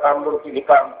বোতলে কান্দন তিনি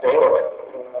কাঁদতে।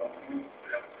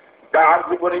 যার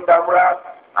বিপরীতে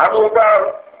আমি তার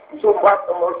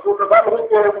সুলতান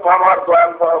হইতে আমার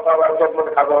দয়াল বাবার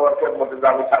খেদমতে, খাজা বাবার খেদমতে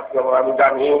আমি থাকতে হবে। আমি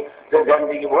জানি যে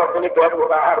জিন্দেগি ভর তিনি পেট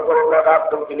ভরা আহার করে না,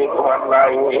 রাত তিনি ঘুমান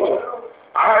নাই।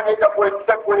 আর এটা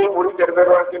পরিত্যাগ করি মুরিদের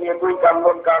বেরোয়াকে নিয়ে তুই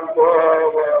কান্দন কান্ত।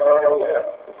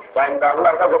 তাই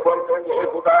আল্লাহর কাছে বলতেন যে হে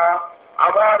খোদা,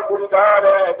 আমার পরিবার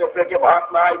পেটে ভাত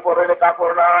নাই, পরে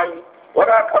কাপড় নাই,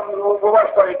 ওরা উপবাস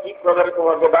করে কি করে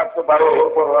তোমাকে ডাকতে পারে।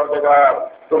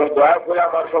 তুমি দয়া করে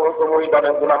আমার সমস্ত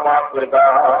পরিবারের গুণা মাফ করে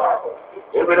দাও।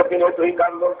 এবারে তিনি দুই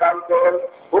কান্দন কানতেন,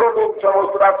 পুরোদিন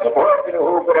সমস্ত রাত্রি ভোর তিনি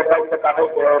হু করে খাইতে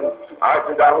কাটাইতেন। আর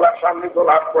যদি আল্লাহর সান্নিধ্য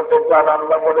লাভ করতে চান,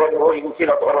 আল্লাহ বলেন ওই ছিল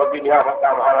ধরো দিনে আমাকে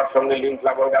আমার সঙ্গে লিঙ্ক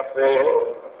লাগাই যাচ্ছে।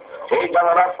 সেই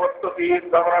জামানার সত্যপীর,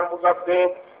 জামানার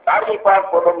মুজাদ্দিদ, তারই পাঁচ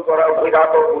প্রথম করা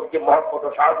বিরাট বুদ্ধি মহৎ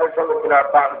সাহায্যের সঙ্গে কিনা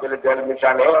তার জেলে তেল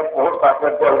মিশানে এক মুহূর্ত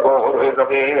আপনার জল গহর হয়ে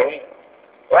যাবে।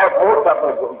 এক মুহূর্ত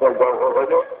আপনার জল গহর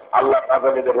হয়ে যাবে। আল্লাহ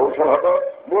তাদের রৌশন হতো।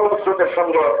 মূল স্রোতের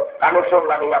সঙ্গে কানেকশন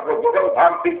লাগিয়ে আপনি যেটাই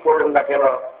ভাব ঠিক করলেন না কেন,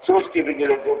 সৃষ্টি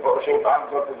বিজেলে সেই ভাব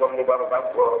করতে জন্মে বড়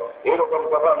থাকবো। এরকম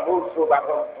কথা মূল স্রোত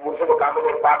এখন মুসলিম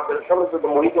কামেলের পাঠদের সঙ্গে যদি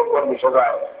মহিতের পর মিশে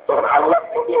যায়, তখন আল্লাহ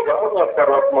থেকে যেমন একটা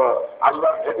রত্ন,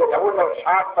 আল্লাহ থেকে যেমন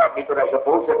সাতটার ভিতরে এসে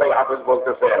পৌঁছে, তাই হাফেজ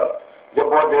বলতেছেন যে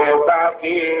বদে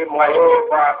তাকি মায়ে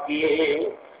বাকি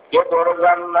কে তোর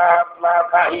জান্নাত না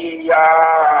খাইয়া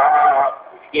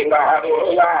কিনারে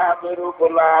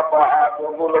রুকলা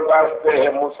পাহাড় গাছতে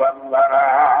মুসাল্লারা।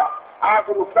 আজ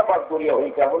রুকলাবাদ দরিয়া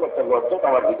হই কেমন একটা লজ্জত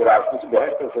আমার ভিতরে, আজ কিছু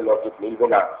বেহেস্ত সেই লজ্জত মিলবে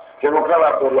না। সে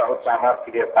রুকলাবাদ দরিয়া হচ্ছে আমার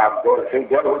ফিরে তার দল, সেই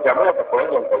দেল হচ্ছে এমন একটা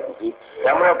প্রয়োজন পাইতেছি,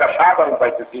 এমন একটা স্বাদ আমি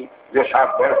পাইতেছি যে স্বাদ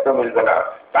বেহেস্ত মিলবে না।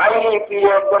 তাই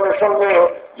প্রিয় দলের সঙ্গে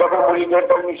যখন মরিদের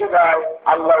দল মিশে যায়,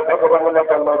 আল্লাহর থেকে এমন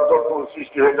একটা লজ্জত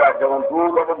সৃষ্টি হয়ে যায়, যেমন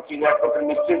দুধ এবং চিনি একত্রে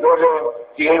নিশ্চিত হলে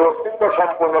চিনির অস্তিত্ব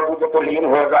সম্পূর্ণ দুধে লীন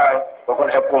হয়ে যায়, তখন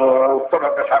উত্তম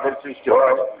একটা স্বাদের সৃষ্টি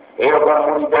হয়। এরকম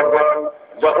মরিদের দল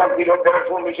যখন বিরোধের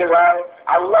সঙ্গে মিশে যায়,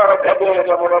 আল্লাহর ভেবে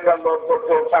যেমন একটা লজ্জত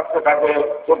থাকতে থাকে,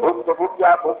 সে ভুক্তভোগী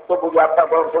আপনার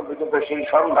দর্শক ভিতরে সেই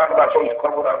সন্ধান বা সেই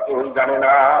খবর আর কেউ জানে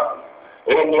না।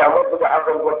 এই নিয়ামত যদি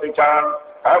হাসিল করতে চান,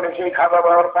 তাহলে সেই খাজা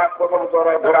বাবার পাঁচ প্রথম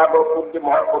করে ধরাবো বুদ্ধি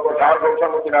মহৎ সাহায্যের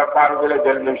সঙ্গে কিনা পার গেলে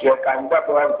জেল মিশিয়ে কান্দা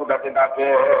তো এক ফুটাতে ডাকে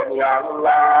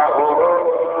আল্লাহ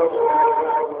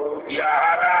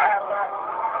ইয়ারা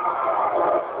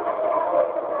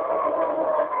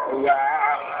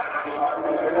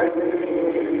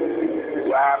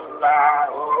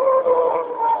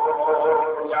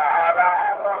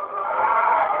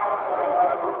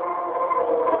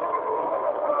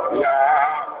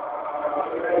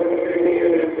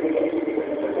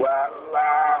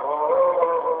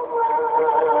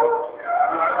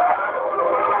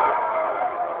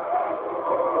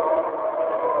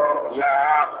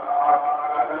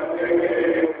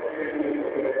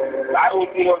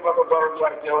পীরের মতো দরদি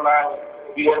আর কেউ নাই,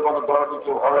 পীরের মতো দরদি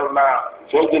কেউ হবেন না।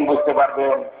 সেই দিন বুঝতে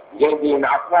পারবেন যেদিন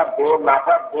আপনার দেহ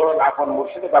নাফার দেহ আপন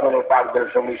মুর্শিদে কামেলের পাকদের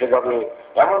সঙ্গে মিশে যাবে,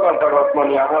 এমন একটা রত্ন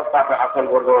নিয়ামত তাকে হাসিল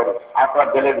করবেন, আপনার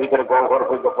দিলের ভিতরে গহ্বর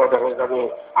হইতে পয়দা হয়ে যাবে,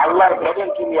 আল্লাহর ভেবেন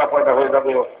কিমিয়া পয়দা হয়ে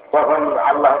যাবে। তখন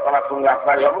আল্লাহ তাআলার সঙ্গে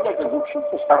আপনার এমন একটা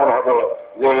যোগসূত্র স্থাপন হবে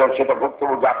যে সেটা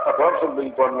ভুক্তভোগী আত্মা দর্শন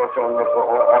বিহিত অন্য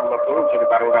কেউ সেটা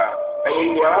পারে না। এই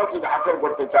নিয়ামত যদি হাসিল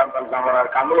করতে চান তাহলে আমার আর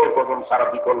কামেলের কদম ছাড়া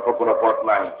বিকল্প কোনো পথ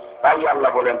নাই। তাই আল্লাহ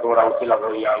বলেন তোমরা উসিলা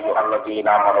হইয়া আল্লাহ দিন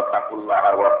আমার তাকুল্লাহ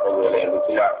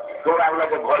উসিলা, তোমরা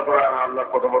আল্লাহকে ভয় করো,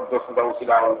 আল্লাহর কত মধ্যস্থতা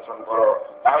উসিলা অনুসরণ করো,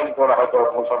 তাহলে তোমরা হয়তো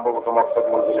সম্ভবত মকসদ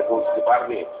মঞ্জিলে পৌঁছতে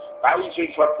পারবে। তাই সেই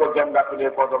সত্য জ্ঞান রাখলে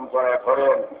কদম করে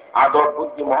ধরেন, আদর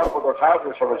বুদ্ধি মহব্বত ও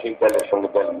সাহায্যের সঙ্গে সেই তেলের সঙ্গে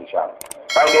তেল মিশান,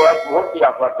 তাহলে এক মুহূর্তে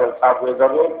আপনার তেল সাফ হয়ে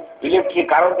যাবে। ইলেকট্রিক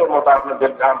কারেন্টের মতো আপনার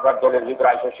তেলের ভিতরে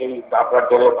আসে, সেই আপনার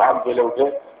তেলের ভাব জ্বলে উঠে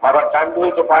আবার চান্দি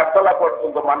হইতে পাঁচতলা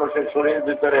পর্যন্ত মানুষের শরীরের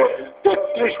ভিতরে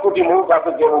 33 কোটি মুখ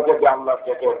আছে, যে মুখে দিয়ে আল্লাহ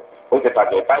থেকে হইতে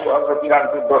থাকে। তাই হজরত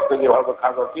ইরানপুর দস্তগীর হজরত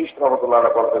খাজা 30 রহমতুল্লাহ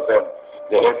করতেছেন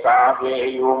যে হেসাবে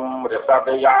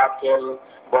রেসাবে আকেল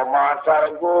বমাশার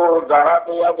গো যারা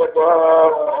দেয়া যেত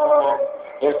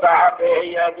হেসাবে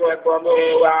যে দমে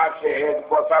আসে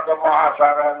বসাদ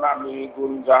মহাশার নামি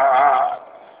গুঞ্জার।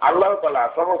 আল্লাহ তাআলা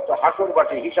সমস্ত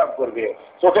হাসরবাসী হিসাব করবে,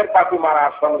 চোখের পাখি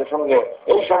মারার সঙ্গে সঙ্গে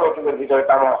এই সময়টুকুর ভিতরে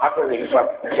তার হাসরের হিসাব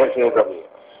শেষ হয়ে যাবে।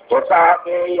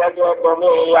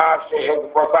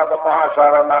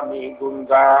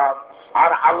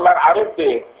 আর আল্লাহর আরেকতে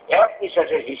এক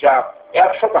নিঃশ্বাসের হিসাব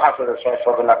 100 হাসরের শেষ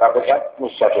হবে না, তাদের এক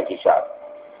নিঃশ্বাসের হিসাব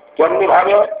কেমনি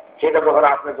ভাবে সেটা যখন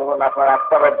আপনার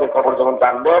আত্মারাজ্যের খবর যখন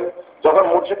জানবেন, যখন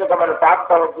মুর্শিদে কামালের পাক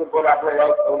তাওয়াজ্জুহ করে আপনার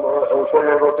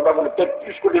শরীরের রচনা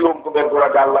 33 কোটি লোক বের করা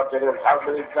যায় আল্লাহ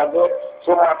থাকবে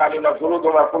সোমা কালিনা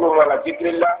জুলুদুমা কুলুমালা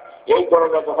জিক্রিল্লাহ। এই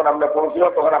দরজা যখন আমরা পৌঁছিল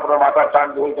তখন আপনার মাথার টান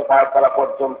হইতে পায়ের তলা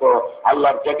পর্যন্ত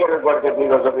আল্লাহর জেকেরের গর্তে দিয়ে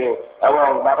যাবে, এবং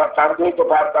মাথার টান হইতে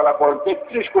পায়ের তলা পর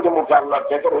 33 কোটি মুখে আল্লাহর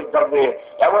জেকের হইতে থাকবে।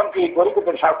 এমনকি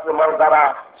তরিকতের শাস্ত্রের মানুষ যারা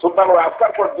সুলতানুল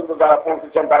আসকার পর্যন্ত যারা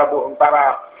পৌঁছেছেন তারা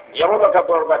এমন একটা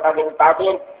দরজা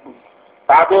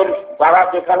তাদের যারা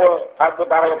যেখানে থাকবে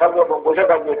তারা এখানে বসে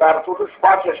থাকবে, তার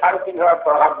চতুষ্পাশে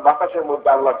 3,500 হাত বাতাসের মধ্যে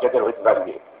আল্লাহর জেকের হইতে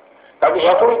থাকবে। তবে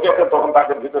এখনই জেকের তখন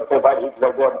তাদের ভিতর থেকে বাইরে হইতে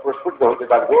থাকবে, প্রস্ফুটিত হইতে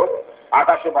থাকবে।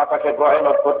 আকাশে বাতাসে গ্রহে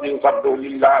নক্ষত্র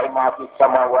সাবদুল্লাহ মাহফিস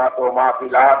সামাওয়াত ও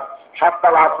মাহফিল আরদ, 7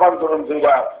 তলা আসমান ধরুন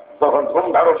দুইটা তখন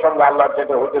ধুমধামের সঙ্গে আল্লাহর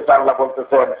জেকের হইতেছে। আল্লাহ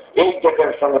বলতেছেন এই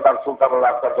জেকের সঙ্গে তার সুলতানুল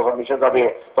আসকার যখন মিশে যাবে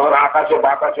তখন আকাশে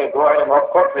বাতাসে গ্রহে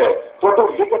নক্ষত্রে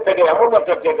চতুর্দিকে থেকে এমন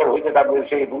একটা জেকের হইতে থাকবে,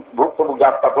 সেই ভুক্তভোগী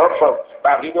আত্মা দর্শক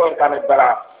তার হৃদয়ের কানের দ্বারা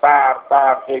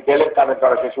তার সেই দেলের কানের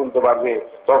দ্বারা সে শুনতে পারবে।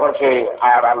 তখন সে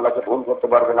আর আল্লাহকে ভুল করতে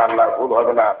পারবে না, আল্লাহর ভুল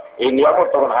হবে না। এই নিয়ামত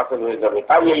তখন হাসিল হয়ে যাবে।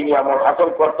 তাই এই নিয়ামত হাসিল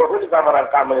করতে হলে আমার আর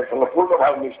কামের সঙ্গে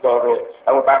পূর্ণভাবে মিশতে হবে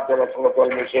এবং তার দেলের সঙ্গে তেল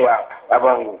মিশে,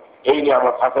 এবং এই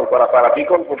নিয়ামত হাসিল করা তারা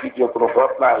বিকল্প দ্বিতীয় কোনো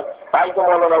পথ নাই। তাই তো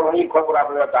মৌলানা উনি খবর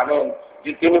আপনারা জানেন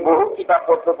যে তিনি বহু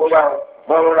কিতাবপত্র বোঝাও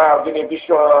মৌলানা যিনি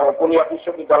পুনিয়া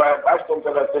বিশ্ববিদ্যালয়ের ভাইস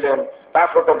চ্যান্সেলর ছিলেন, তার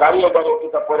সাথে দাঁড়িয়ে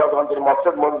কিতাব পড়া যখন তিনি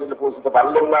মকসদ মঞ্জিলে পৌঁছতে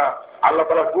পারলেন না, আল্লাহ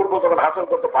তাআলার পূর্ব যখন হাসিল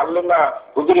করতে পারলেন না,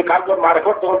 হুজুরি কার্যের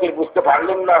মারফত যখন তিনি বুঝতে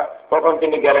পারলেন না, তখন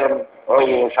তিনি গেলেন ওই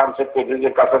শামসেদ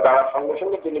তেবরিজের কাছে। যাওয়ার সঙ্গে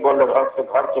সঙ্গে তিনি বললেন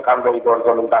ঘরকে কান্দাই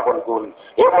দর্জন দাফন করুন,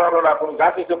 এ মৌলানা তুমি যা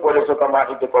কিছু পড়েছো তা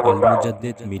মাটিতে কবর দাও।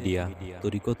 মুজাদ্দিদ মিডিয়া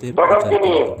তরিকতের তখন প্রচার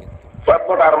তিনি কেন্দ্র।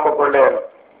 খেদমত আরম্ভ করলেন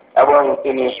এবং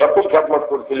তিনি সত্যি খেদমত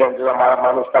করছিলেন যে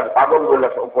মানুষ তাকে পাগল বলে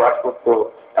উপহাস করত,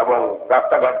 এবং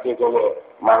রাস্তাঘাট দিয়ে গেলে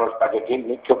মানুষ তাকে ঢিল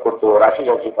নিক্ষেপ করতো, রাশি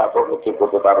রাশি পাথর নিক্ষেপ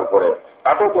করতো তার উপরে,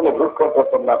 তাতেও তিনি ভ্রুক্ষেপ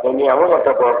করতেন না। তিনি এমন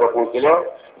একটা দরজা পৌঁছিলেন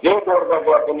যে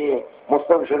দরজা তিনি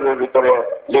মুসলিম শরীরের ভিতরে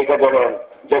লিখে দিলেন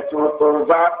যে চতুর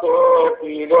যাতে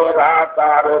পীরে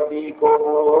রাতার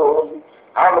দিকবুল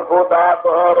হাম খোদা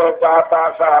তোর জাতা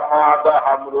সামাদ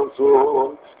হাম রসুল।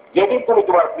 যেদিন তুমি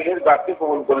তোমার পীরের জাতকে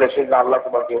কবুল করলে সেদিন আল্লাহ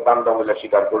তোমাকে বান্দা বলে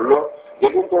স্বীকার করলো,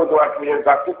 যেদিন তুমি তোমার পীরের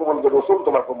জাতকে কবুল করে রসুল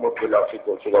তোমাকে উম্মত বলে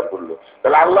স্বীকার করলো।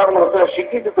 তাহলে আল্লাহর রসুলের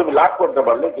স্বীকৃতি তুমি লাভ করতে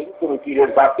পারলে যেদিন তুমি পীরের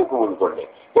জাতকে কবুল করলে।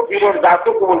 তো পীরের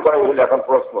জাতকে কবুল করা হইলে এখন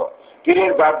প্রশ্ন,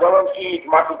 পীরের জাত যেমন ইট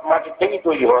মাটির থেকেই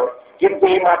তৈরি হয়, কিন্তু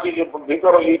এই মাটির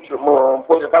ভিতরে ইট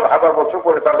পড়ে তার 1000 বছর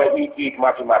পরে তাহলে ইট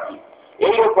মাটি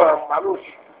এইরকম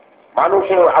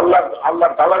মানুষের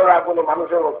আল্লাহর দালালের আগুনে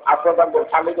মানুষের আশ্রদানদের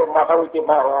খালিদের মাথা হইতে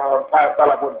পায়ের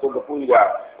তলা পর্যন্ত পুইরা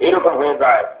এরকম হয়ে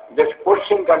যায় যে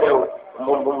পশ্চিমকালেও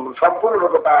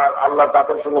সম্পূর্ণরূপে তার আল্লাহ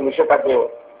তাদের সঙ্গে মিশে থাকে,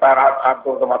 তার হাত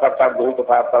পর্যন্ত মাথার চার হইতে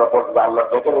পায়ের তলা পর্যন্ত আল্লাহ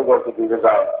জেকের গর্তে দিয়ে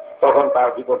যায়। তখন তার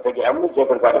ভিতর থেকে এমনি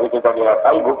জেকের কাজ হইতে থাকে,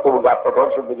 তাই ভুক্তভোগী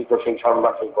আত্মদর্শক বিদিত সেই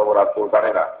সম্মান সেই খবর আর কেউ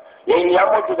জানে না। এই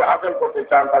নিয়ামত যদি হাসিল করতে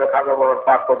চান তাহলে খাজা বড়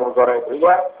পাক কদম জড়াই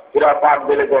হইয়া এরা পাক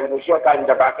বেলে যায় মিশিয়া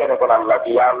কাইনটা ডাকেন এখন আল্লাহ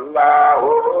কি আল্লাহ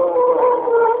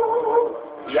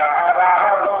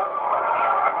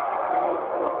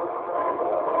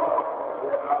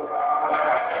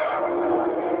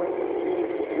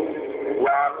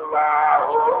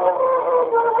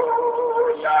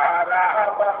ইয়া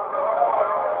রাহমান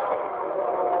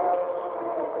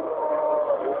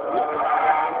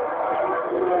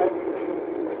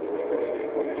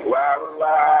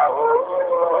ওয়াল্লাহু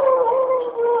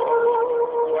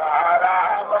ইয়া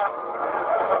রাহমান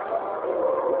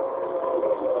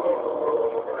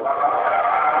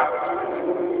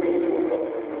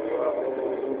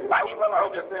তাই বলা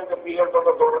হয়েছে যে পীরের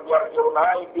মতো দৌড় দেওয়ার কেউ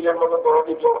নাই, পীরের মতো দৌড়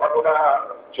দিয়ে কেউ হবে না।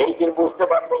 সেই দিন বুঝতে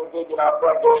পারবেন যে দিন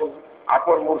আপনার দিন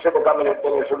আপন মুর্শিদে কামেলের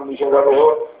তেলে শুরু মিশে যাবে,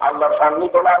 আল্লাহর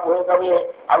সান্নিধ্য লাভ হয়ে যাবে,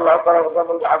 আল্লাহ তাআলার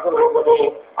সান্নিধ্য হাসিল হয়ে যাবে।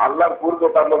 আল্লাহর পূর্বে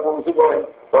তাহলে পৌঁছিবেন,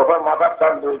 তখন মাথার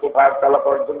চান ধরতে পায়ের তলা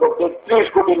পর্যন্ত 33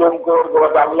 কোটি লোক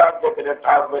আল্লাহর যেখানে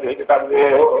ঠাস বের হইতে থাকবে।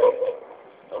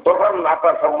 তখন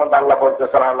আপনার সম্বন্ধে আল্লাহ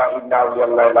বলতেছেন আল্লাহ ইন্না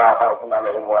আউলিয়াল্লাহি লা খাউফুন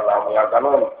আলাইহিম ওয়া লা হুম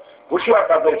ইয়াহজানুন। হুঁশিয়ার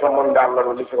তাদের সম্বন্ধে আল্লাহর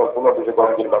ওলি সকল কোনো কিছু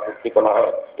গম্ভীর বা পুষ্টিক নয়,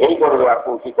 এই করবে আর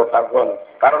পৌঁছিত থাকবেন।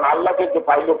 কারণ আল্লাহকে যে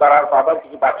পাইলো তার আর পাবার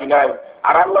কিছু বাকি নাই,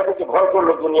 আর আল্লাহকে যে ভয়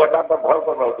করলো দুনিয়াটা আপনার ভয়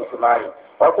করবার কিছু নাই।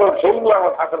 অতএব সেই নিয়ে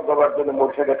আমার থাকার দেওয়ার জন্য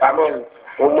মুর্শিদে কামেল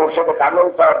ও মুর্শিদে কামেল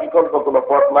ছাড়া বিকল্প কোনো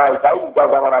পথ নাই। তাই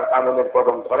জামানার কামেলের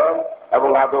কদম ধরেন এবং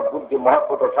আদব বুদ্ধি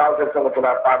মহব্বত ও সাহসের সঙ্গে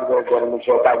তোমার পাঠ করে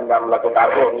মিশে তাই আল্লাহকে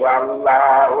ডাকেন ইয়া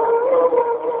আল্লাহ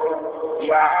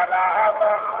ইয়া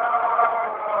রাহমান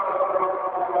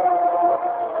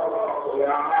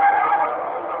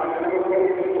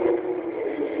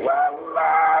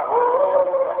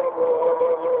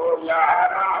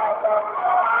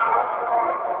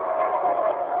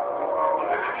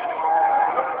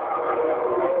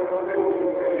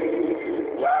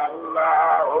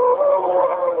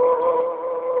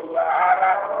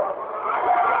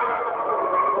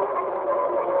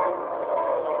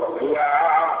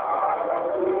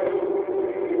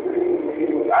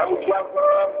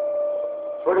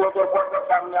শরীয়তের পর্দার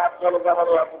সামনে আজকাল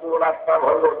আমাদের রাস্তা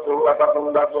হল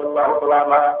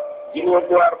যিনি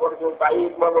দেওয়ার পরে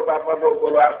তাইব মদত আপনাদের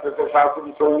বলে আসতেছে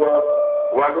শাশুড়ি সৈয়দ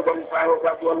ওয়ালিদ আলী সাহেব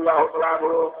রাদিয়াল্লাহু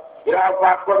তাআলা এরা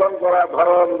পাক কলম করা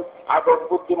ধরন আদব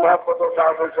বুদ্ধি মহব্বত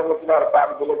সাহসের সঙ্গে তিনার পাক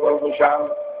বলে বল নিশান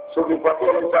সুফি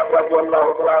ফকির রাদিয়াল্লাহু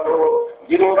তাআলা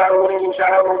যিনি রাঙ্গুনি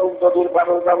সাহেব নদীর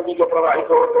পানির দিকে প্রবাহিত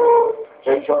হতো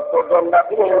সেই সত্য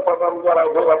জন্নাতের প্রথম জড়াই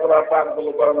ধরা তোলার পাক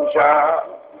বলে বল নিশান।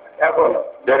 এখন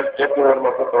দেশ চেতনের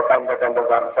মতো তো কান্দা কান্দা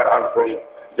গান সারান করি,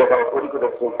 যেখানে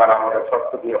পরিকটের সুলতান আমাদের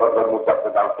সত্য দিয়ে হজরত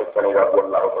মুজাদ্দিদ আল-ফিসানি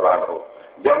রাদিয়াল্লাহু তাআলা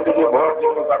যেদিকে ভোট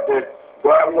জন্য তাদের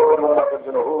দয়ালু উম্মতের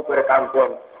জন্য হু করে কাঁদতেন,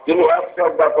 তিনি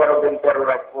 113 দিন 13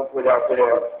 রাত পূজা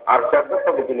ছিলেন, আর 14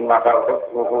 থেকে তিনি মাথা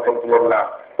হয়েছিলেন না।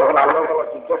 তখন আল্লাহ তাআলা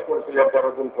জিজ্ঞেস করেছিলেন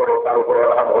 13 দিন পরে তার উপরে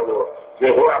আল্লাহ হলো যে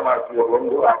হে আমার প্রিয়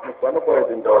বন্ধু, আপনি কেন 13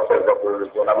 দিন অসহ্য করে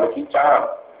রয়েছেন, আপনি কি চান?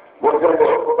 বলছেন যে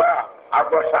হে খোদা,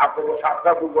 আপনার আপনাকে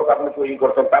 7টা দুর্যোগ আপনি তৈরি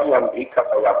করছেন, তাই আমি ভিক্ষা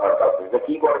চাই আপনার কাছে। যে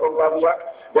কি করবেন ভাবিয়া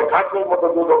যে ঠাকুরের মতো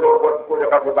দুর্যোগের উপর করে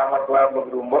থাকবে আমার দয়ার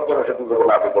মধ্যে উম্মত যেন সে দুর্যোগ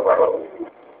না পেতে পারবে।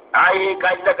 তাই এই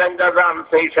কাইন্দা কাইন্দা যান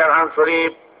সেই শাহরান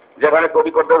শরীফ, যেখানে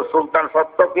কলিকতার সুলতান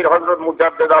সত্যপীর হযরত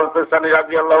মুজাদ্দিদ আল-ফিসানি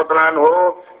রাদিয়াল্লাহু তাআলা আনহু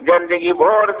জিন্দেগি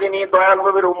ভর তিনি দয়াল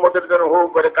নবীর উম্মতের জন্য হু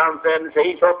করে কাঁদছেন,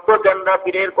 সেই সত্য জেন্ডা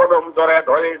পীরের কদম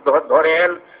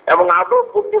ধরেন এবং আদব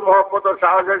বুদ্ধি মহব্বত ও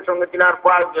সাহসের সঙ্গে তিনার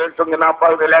পায়ের সঙ্গে না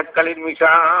পাল্টে এককালীন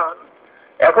মিশান।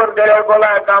 এখন দেড়ের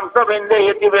গলায় গামছা বেঁধে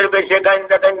ইতিমের বেশে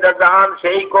কাইন্দা কাইন্দা যান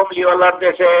সেই কমলিওয়ালার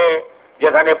দেশে,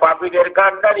 যেখানে পাপীদের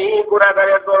কান্ডারি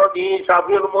গুনাহগারের দরদি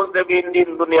শাফিউল মুজনিবিন দিন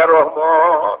দুনিয়ার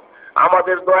রহমত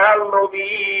আমাদের দয়াল নবী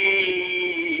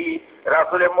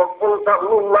রাসূলে মকবুল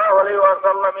সাল্লাল্লাহু আলাইহি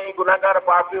ওয়াসাল্লাম এই গুনাহগার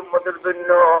পাপী উম্মতের জন্য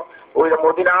ওই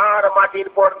মদিনার মাটির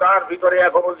পর্দার ভিতরে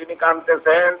এখনো যিনি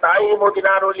কাঁদতেছেন, তাই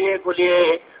মদিনার অলিয়ে গলিয়ে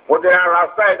মদিনার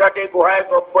রাস্তায় ঘাটে গুহায়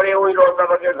গব্বরে ওই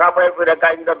রোজাকে ঝাঁপায় করে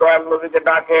কাইন্দা দয়াল নবীকে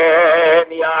ডাকেন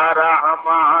ইয়া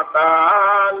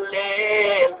রাহমাতাল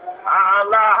লিল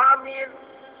আলামিন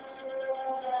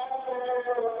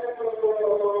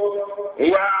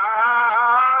ইয়া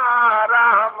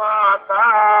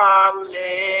রাহমাতাল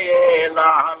লিল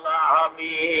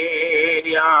আলামিন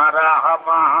ইয়া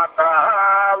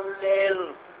রাহমাতাল লিল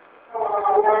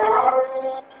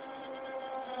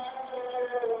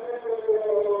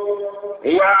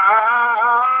ইয়া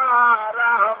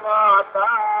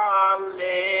রাহমাতাল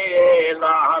লিল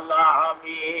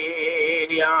আলামিন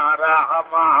ইয়া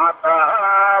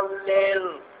রাহমাতাল লিল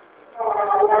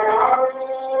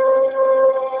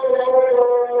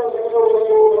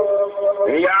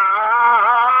ইয়া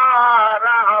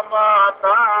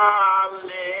রাহমাতাল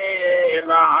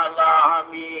লিল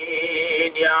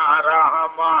আলামিন ইয়া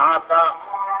রাহমাতাল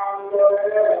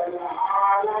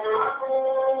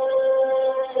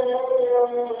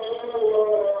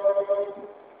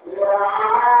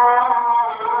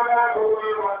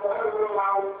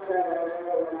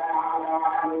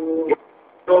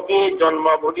নবী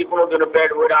জন্মভূতি কোনোদিনও পেট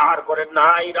ভরে আহার করেন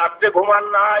নাই, রাত্রে ঘুমান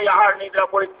নাই, আহার নিদ্রা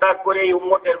পরিত্যাগ করে এই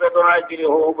উম্মতের বেদনায় তিনি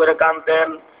হু হু করে কাঁদতেন।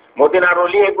 মদিনার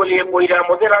অলিয়ে গলিয়ে পইরা,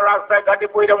 মদিনার রাস্তায় ঘাটে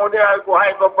পইরা, মদিনার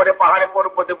গুহায় গব্বরে পাহাড়ে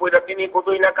পর্বতে পইরা তিনি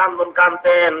কতই না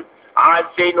কাঁদতেন। আজ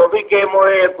সেই নবীকে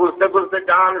মরে খুঁজতে খুঁজতে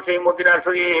যান সেই মদিনা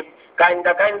শরীফ,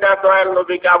 কাইন্দা কাইন্দা দয়াল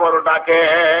নবীকে আবারও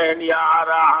ডাকেন, ইয়া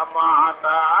রাহমাত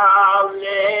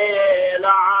লিল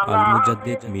আল আলামিন,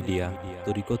 মুজাদ্দিদ মিডিয়া,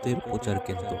 তরিকতের প্রচার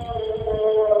কেন্দ্র।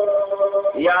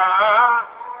 ইয়া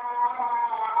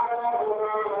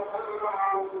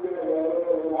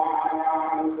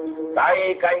তাই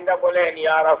কাইন্দা বলেন,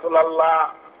 ইয়া রাসূলুল্লাহ,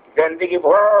 জিন্দেগি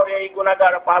ভোর এই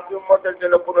গুনাহগার পাপী উম্মতের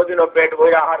জন্য কোনোদিনও পেট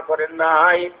ভরে আহার করেন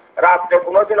নাই, রাত্রে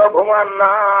কোনোদিনও ঘুমান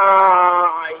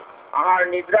নাই, আর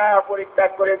নিদ্রা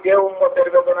পরিত্যাগ করে যে উম্মতের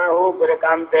বেদনা হু করে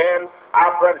কাঁদতেন,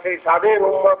 আপনার সেই সাদের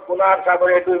উম্মত গুনার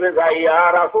সাগরে ডুবে যায়। ইয়া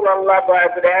রাসূলুল্লাহ, দয়া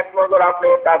করে এক নজর আপনি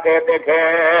তাকে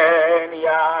দেখেন,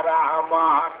 ইয়া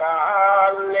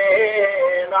রাহমাতাল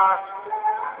লিল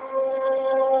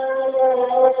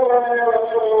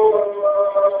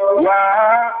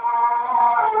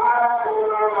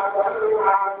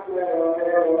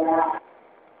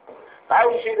তাই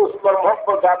সেই রসুলের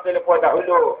মহব্বত যার দিলে পয়দা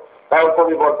হইল, তাই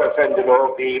কবি বলতেছেন যে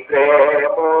নবী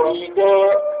প্রেম হইলে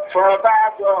সদা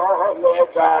জলে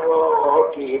যারো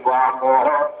কি বাম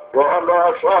রল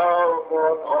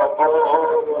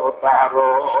তারো,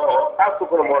 তার তো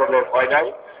কোনো মরণের ভয় নাই।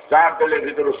 যার দিলের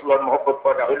ভিতরে রসুলের মহব্বত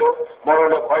পয়দা হইল,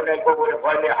 মরণের ভয় নাই, কবরের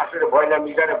ভয় নাই, হাসির ভয় নাই,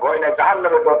 মিজানের ভয় নাই,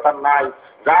 জাহান্নামের দরকার নাই।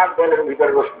 যার দিলের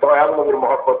ভিতরে দয়াল নবীর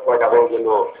মহব্বত পয়দা হয়ে গেল,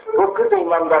 প্রকৃত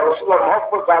ইমানদার রসুলের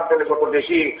মহব্বত যার দিলে যত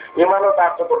বেশি, ইমানও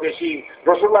তার তত বেশি।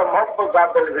 রসুলের মহব্বত যার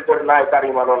দিলের ভিতরে নাই, তার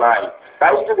ইমানও নাই।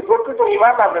 তাই যদি প্রকৃত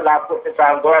ইমান আপনি লাভ করতে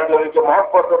চান, দয়াল নবীকে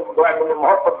মহব্বত, দয়াল নবীর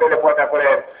মহব্বত দিলে পয়দা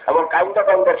করেন এবং কাইন্দা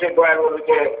কাইন্দা সেই দয়াল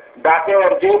নবীকে ডাকেন।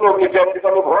 যে নবী যেমনি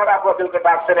ভোর আপনাদেরকে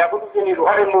ডাকছেন, এখন তিনি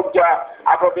রুহানের মুখ যা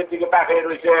আপনাদের দিকে তাকিয়ে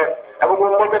রয়েছে এবং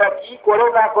উম্মতেরা কি করে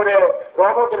না করে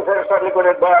রহমতের ফেরেশতা করে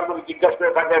দয়াল নবী জিজ্ঞাসা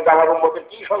করে থাকেন আমার উম্মতের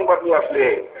কি সংবাদ নিয়ে আসলে।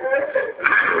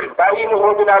 তাই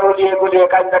মদিনা রলিয়ে গলিয়ে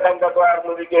কান্দা কান্দা দয়াল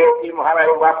নবীকে টিম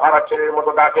হারায় বা হারা ছেলের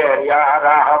মতো ডাকেন, ইয়া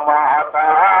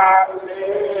রাহমাতাল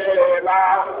লিল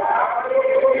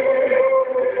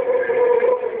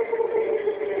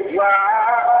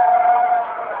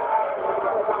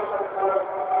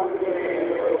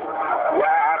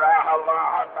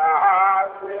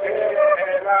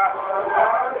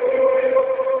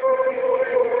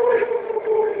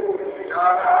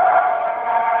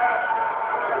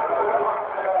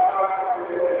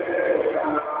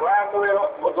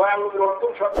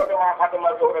নতুন সত্তরে মা ফাতেমা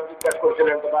জোহরা জিজ্ঞাসা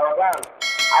করছিলেন, তো বাবা যান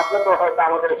আপনি তো হয়তো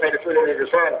আমাদের সাইডে চলে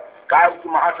যেতেছেন, কাল কি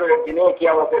মাহাশরের দিনে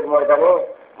কিয়ামতের ময়দানে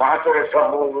মাহাশরের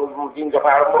দিন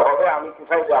যখন আরম্ভ হবে আমি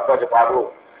কোথায় যে আপনাকে পাবো?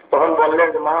 তখন বললেন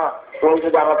যে মা তুমি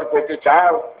যদি আমাকে পেতে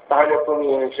চাও তাহলে তুমি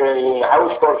সেই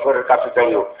হাউস কর্সরের কাছে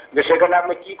চাইও, যে সেখানে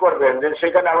আপনি কি করবেন, যে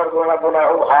সেখানে আমার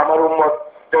আমার উম্মত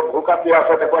ভুকা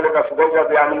পিয়াসাতে কলেটা শুধু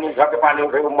যাবে, আমি নিজ হাতে পানি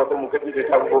উঠে উম্মতের মুখে দিতে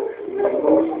থাকবো।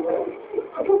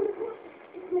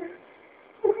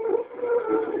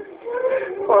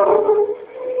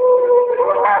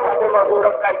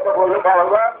 বললো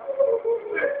বাবা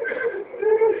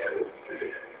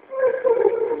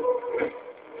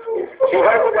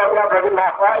সেখানে যদি আমি আপনাকে না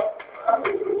পাই,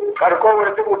 আর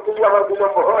কবরেতে উঠতে গিয়ে আমার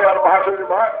বিলম্ব হয়, আর মহাশরীর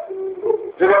মা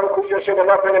যদি আমি খুঁজে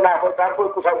সেখানে আপনাকে না পাই, তারপর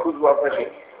কোথাও খুঁজবো আপনাকে,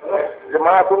 যে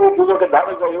মা তুমি দুজকে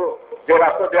ধারে যাইও, যে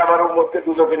রাস্তাতে আমার উম্মতকে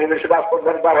দুজকে নিলে সে রাস্তার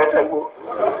ধারে দাঁড়ায় থাকবো,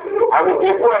 আমি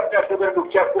দেখবো একটা একটা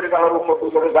টুকচাপ করে আমার উম্মত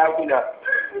দুজকে যায় কিনা।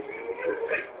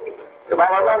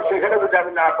 বাবা যান সেখানে যদি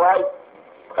আমি না পাই,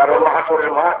 কারণ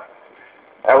মহাশরের মা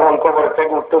এমন কবর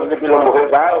থেকে উঠতে যদি বিলম্ব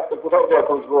হয়ে যায় তো কোথাও গিয়ে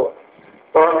খুঁজবো।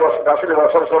 তখন রাসূল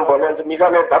সাল্লাল্লাহু বলেন যে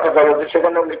মিজানের ধাপে যাবে, যে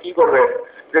সেখানে আপনি কি করবেন,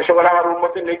 যে সেখানে আমার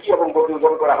উম্মতের নেকি এবং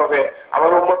প্রতিবেদন করা হবে,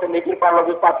 আমার উম্মতের নেকির পাল্লা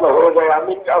যদি পাতলা হয়ে যায়,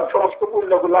 আমি সমস্ত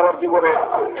পুণ্যগুলো আমার জীবনে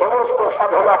সমস্ত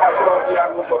সাধনা বাসনা দিয়ে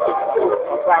আমি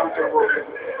প্রাণ করবো।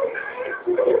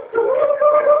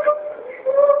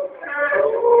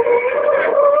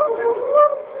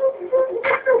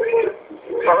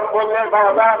 তখন বললেন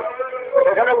বাবা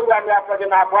সেখানে যদি আমি আপনাকে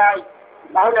না পাই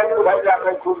তাহলে আমি তো ভাই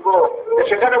আপনাকে খুঁজবো,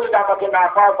 সেখানে যদি আমাকে না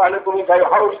পাও তাহলে তুমি তাই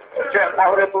হাউস,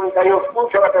 তাহলে তুমি তাই স্কুল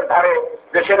সেবাতের ধারে,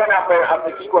 যে সেখানে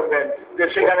আপনি কি করবেন, যে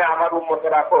সেখানে আমার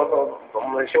উম্মতেরা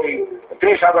সেই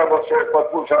 30,000 বছরের পর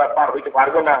স্কুল সেবা পার হইতে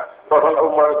পারবে না। তখন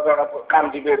উম্মতেরা কান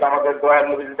দিবে, আমাদের দয়াল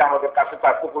নবী যদি আমাদের কাছে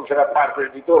তার স্কুল সেবা পার করে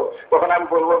দিত, তখন আমি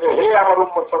বলবো যে হে আমার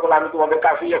উম্মত সকল, আমি তোমাদের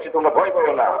কাছেই আছি, তোমরা ভয়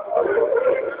করো না।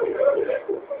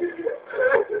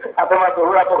 আপনার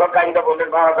জহুরা তখন কাহিনীটা বললেন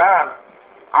বাবা যান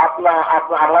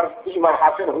আমার ইমাম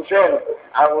হাসান হুসেন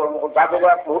যাদের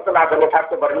মুহূর্তে না জেনে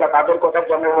থাকতে পারেন না, তাদের কথা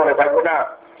জন্মের মনে থাকবে না,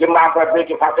 কিংবা আপনার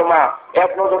মেয়েকে ফাতেমা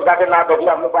এক নজর তাকে না দেখলে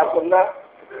আপনি পারছেন না?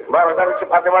 বারোটার হচ্ছে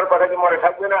ফাতেমার কথা কি মনে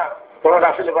থাকবে না? তোমার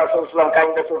রাসূল ইসলাম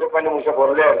কাইন্দা চোখে পানি মুছে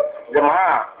বললেন যে মা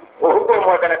ওহুদের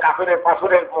ময়দানে কাফেরের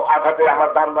পাথরের আঘাতে আমার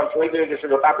দান শহীদ হয়ে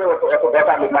গেছিল, তাতেও এত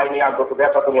ব্যথা আমি পাইনি, আর যত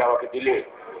ব্যথা তুমি আমাকে দিলে।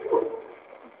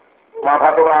 মা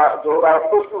ফাতেমা জোহরা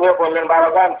প্রস্তুত হয়ে বললেন বাবা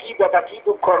যান কি ব্যথা কি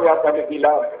দুঃখ আমি আপনাকে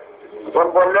দিলাম। তখন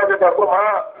বললেন যে দেখো মা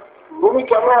তুমি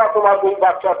কেন তোমার দুই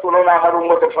বাচ্চার তুলনা আমার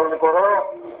উন্মতের সঙ্গে করো?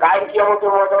 কাল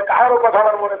কিয়ামতের ময়দানে কারো কথা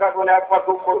আমার মনে থাকবে না, একমাত্র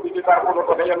উম্মত বিজয়ী তার কোনো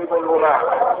কথাই আমি বলবো না।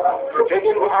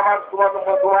 সেদিন আমার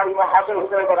তোমার ইমাম হাসান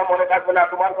হুসেনের কথা মনে থাকবে না,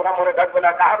 তোমার কথা মনে থাকবে না,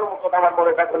 কারো কথা আমার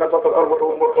মনে থাকবে না, যতক্ষণ মতো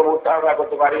উম্মতকে উদ্ধার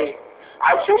করতে পারি।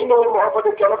 আর সেই নবীর মহব্বতে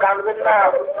কেন কাঁদবেন না?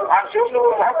 আর সেই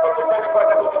নবীর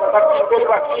মহব্বতের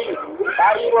বাকি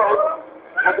তাই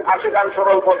আশিকান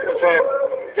সবাই বলতেছে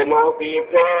যে নবী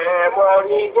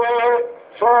প্রেমরিগে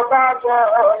সদা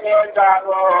চলে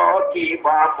জানো কি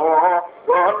বাপ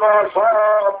গণ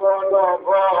সমন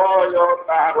ভয়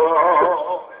তার।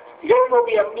 যে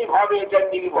নবী এমনি ভাবে যে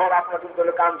নির্ভর আপনাদের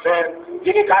জন্য কাঁদছেন,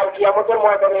 যিনি কাল কিয়ামতের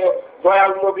ময়দানে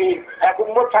দয়াল নবী এক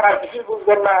উম্মত ছাড়া কিছুই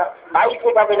বুঝবেন না। তাই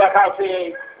কিতাবে লেখা আছে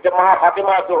যে মা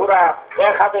ফাতেমা জোহরা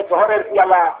এক হাতে জহরের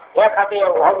পিয়ালা, এক হাতে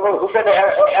হযরত হুসেনের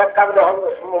এক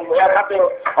হাতে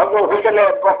হযরত হুসেনের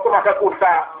রক্ত মাখা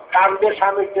কুর্তা, কান্দে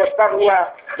স্বামীর চেষ্টা নিয়ে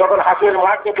যখন হাসের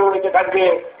মাঠে দৌড়িতে থাকবে,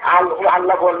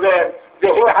 আল্লাহ বলবেন যে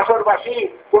হে হাসরবাসী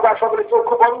তোমরা সকলে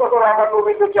চক্ষু বন্ধ করো, আমার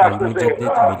নবী বেঁচে আসতেছে।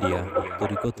 মুজাদ্দিদ মিডিয়া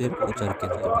তরিকতের প্রচার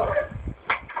কেন্দ্র।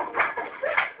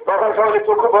 তখন সকলে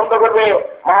চক্ষু বন্ধ করবে,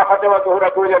 মা ফাতেমা জোহরা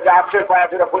দৌড়ে যে আফসের পায়া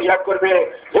ধরে ফরিয়াদ করবে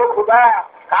হে খোদা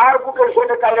কার বুকের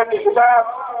সেটা কাইরা নিয়েছিলাম,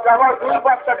 আমার দুই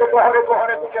বাচ্চাকে বহরে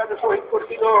বহরে দুনিয়াতে শহীদ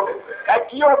করছিল,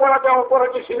 কি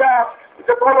অপরাধে ছিলাম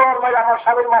যে তলোয়ার মাই আমার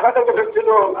স্বামীর মাথা থেকে ফেলছিল,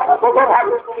 কত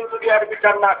ভাবে তুমি যদি আর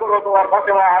বিচার না করো তোমার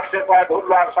ফাতেমা আফসের পায়া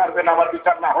ধরলো আর সারবেন আমার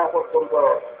বিচার না হওয়া পর্যন্ত।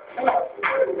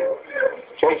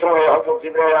 সেই সময় হযরত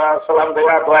জিবরাইল আলাইহিস সালাম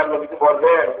দেয়া দয়াল নবীকে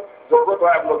বলবেন যোগ্য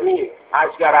দয়াল নবী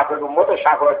আজকে আর আপনার উম্মতের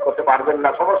সাফায়াত করতে পারবেন না,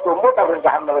 সমস্ত উম্মত আপনার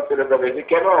জাহান্নামে চলে যাবে। যে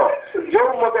কেন? যে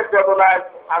উম্মতের বেদনায়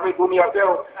আমি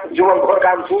দুনিয়াতেও জীবন ভর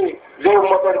কাঁদছি, যে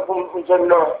উম্মতের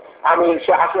জন্য আমি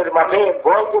সে হাসের মাঠে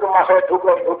ভয়ঙ্কর মাসায়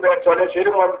ঢুকলে চলে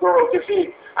সেরকম আমি দৌড়েছি,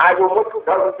 আজ উম্মতকে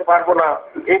উদ্ধার করতে পারবো না,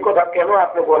 এই কথা কেন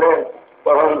আপনি বলেন?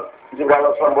 তখন জিবরাইল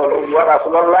আলাইহিস সালাম বললেন ইয়া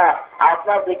রাসূলুল্লাহ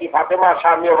আপনার দেখি ফাতেমা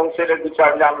স্বামী এবং ছেলের বিচার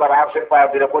নিয়ে আল্লাহর আরশের পায়া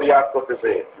ধরে ফরিয়াদ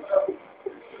করতেছে।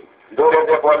 দৌড়ে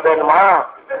যে বললেন মা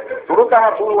তুমি তো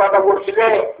আমার সঙ্গে কথা বলছিলে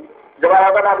যে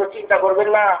বাবা আপনি চিন্তা করবেন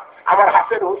না, আমার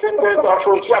হাসের হুসেন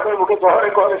শুনছি আপনার মুখে জহরে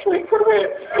ঘরে শহীদ করবে,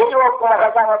 এই তোমার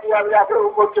হাতে আমার দিয়ে আমি আপনার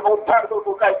উপরকে উদ্ধার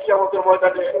করবো কাল কিয়ামতের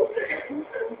ময়দানে।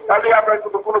 তাহলে আপনার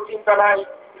কিন্তু কোনো চিন্তা নাই,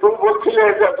 তুমি বলছিলে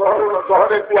যে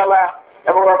জহরের পিয়ালা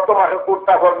এবং রক্তমাখা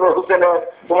কুর্তা করবে হুসেনের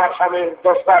তোমার স্বামীর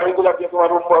দস্তার এগুলা দিয়ে তোমার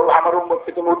আমার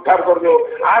উম্মতকে তুমি উদ্ধার করবে,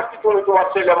 আর কি তুমি তোমার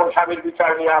ছেলে এবং স্বামীর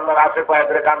বিচার নিয়ে আমার হাতের পায়ে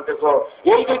ধরে কাঁদতেছ,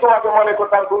 এই যে তোমাকে মনে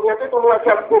করতাম দুনিয়াতে তুমি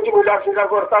একটা বেশি বোঝার স্বীকার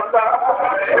করতাম না।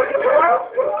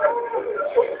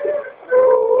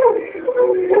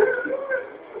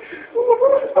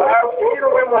 সেই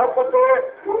রকমের মহব্বত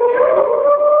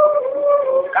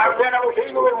কাঁদবেন এবং সেই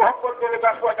রকমের মহব্বত করে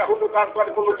তার পয়সা হুজুর তার পরে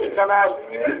কোনো চিন্তা নাই।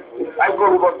 তাই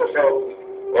কবি বলতেছে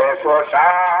এসো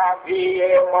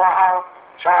সাথিয়ে মা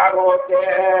সারতে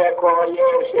কয়ে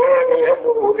সে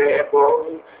মুরে বল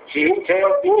শিখে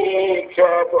দিচ্ছে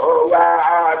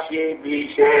দোয়াশি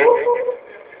বিষে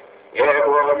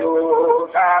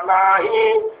এবলুটা নাহি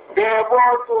দেব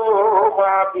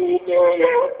তোমা দিলে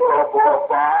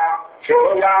তবা সে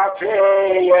আছে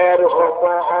এর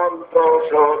অন্ত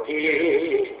সখী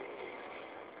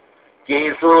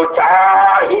কিছু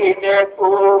চাহিলে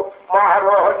তু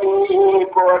মারণী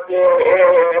বটে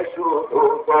শুধু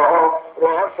তো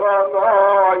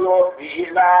রসনয়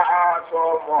বিলাস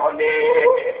মনে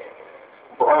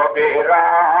ভবে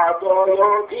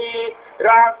রাজী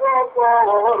রাগ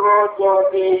কর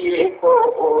যদি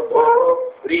কোধ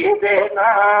হৃদে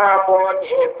না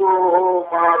মনে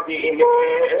তোমা দিলে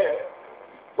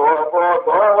তব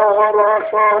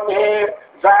দর্শনে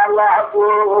জ্বালা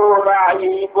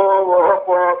গোড়াইব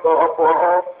পদপ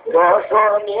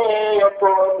দর্শনে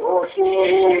তনুষী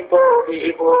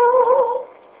করিব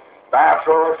দাস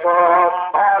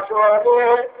সম্ভাষণে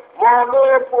মনে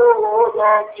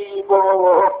পুরকিব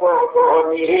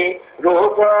পদনি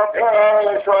রূপ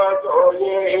ভেষ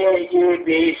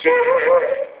বিষে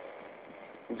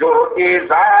যদি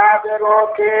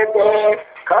জাগরকে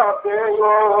দেখাতে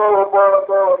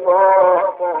বদন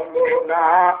মনে না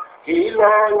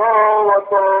হিলয়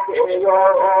তবে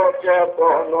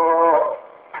চেতন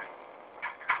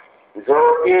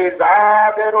যদি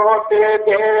জাগরতে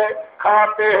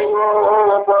খাতেও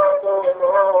বদল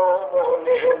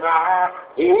মনে না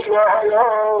হৃদয়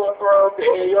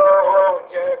তবেও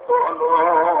চেতন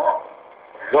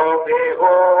যবে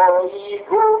হই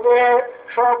ঘুমে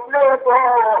স্বপ্নে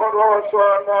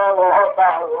দর্শন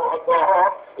দাওত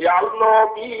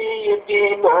আল্লবী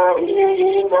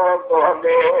দিনহীন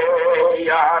গলে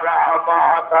ইয়ারা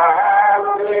মাতা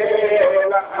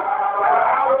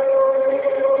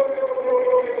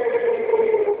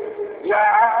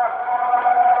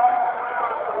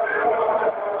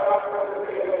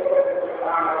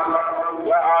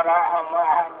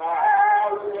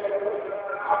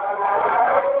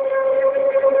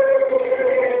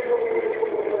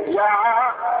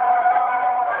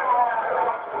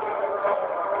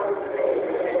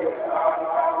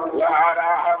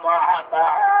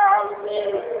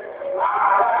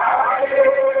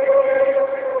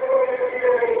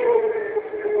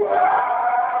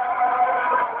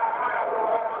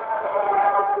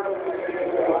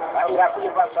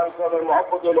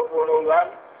মহব্বত হলো পূর্ণ ইমান।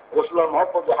 রসুল্লাহর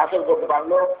মহব্বত হাসিল করতে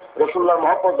পারলো, রসুল্লাহর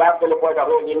মহব্বত যার দিলে পয়দা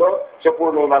হয়ে গেল, সে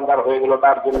পূর্ণ ইমানদার হয়ে গেল।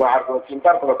 তার জন্য আর কোনো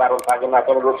চিন্তার কোনো কারণ থাকে না।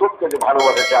 কারণ রসুলকে যে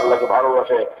ভালোবাসে সে আল্লাহকে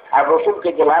ভালোবাসে, আর রসুলকে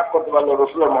যে লাভ করতে পারলো,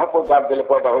 রসুলের মহব্বত যার দিলে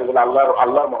পয়দা হয়ে গেল,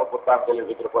 আল্লাহর মহব্বত তার দিলের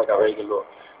ভিতরে পয়দা হয়ে গেল।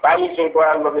 তাই সেই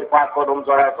দয়াল নবীর পাক কদম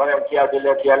জড়ায় ধরেন,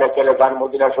 খেয়ালে খেলে যান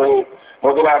মদিনা শরীফ,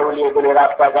 মদিনার উলিয়ে গেলে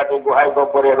রাস্তাঘাটে গুহায়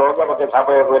গোপরে রোজাকে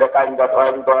ছাপাইয়ে করে কাইন্দা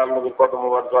ধরেন, দয়াল নবীর কদম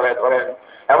জড়ায় ধরেন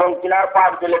এবং কিনার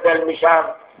পাক দিলে তেল মিশান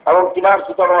এবং কিনার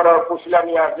জুতা মোহরক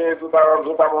কুশিলামিয়া যে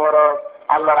জুতা মোহরক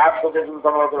আল্লাহর আটশো যে জুতা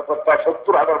মোহরকের প্রত্যয়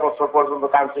 70,000 বছর পর্যন্ত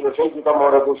কাঁদছিল, সেই জুতা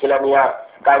মোহরক কুশিলামিয়া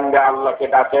কাইন্দা আল্লাহকে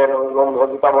ডাকেন।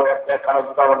 জুতা মোহর একখানা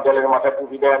জুতা মোহর জেলের মাথায়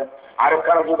টুপি দেন,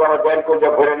 আরেকখানা জুতা মোহর জেল করে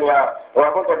ভরে নেওয়া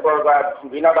রহমতের দরকার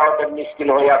বিনা দাওয়াতের মিসকিন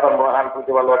হয়ে এখন মহান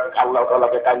প্রতিপালক আল্লাহ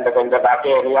তাআলাকে কাইন্দা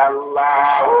ডাকেন, ইয়া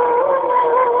আল্লাহ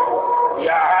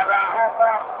ইয়া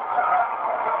রাহমান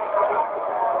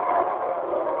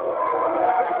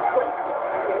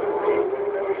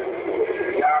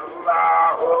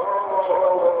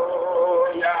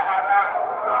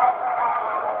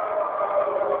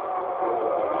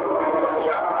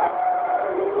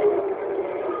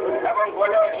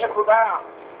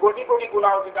কোটি কোটি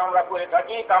গুনাহ যদি আমরা করে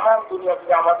থাকি, তামাম দুনিয়া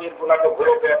যদি আমাদের গুনাহকে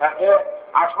ঘুরে ফিরে থাকে,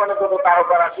 আসমানে যত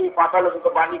তারকা রাশি, পাতালে যত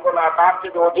বালিকণা, তার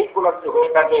থেকে অধিক গুনাহ যদি হয়ে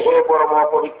থাকে, হে পরম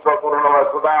পবিত্র করুণাময়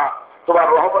খোদা, তোমার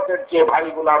রহমতের চেয়ে ভারী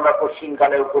গুনাহ আমরা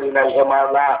পশ্চিমকালেও করি নাই। হে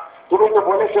মাওলা, তুমি তো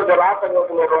বলেছো যে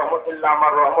তুমি রহমতুল্লাহ,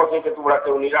 আমার রহমত থেকে তোমরা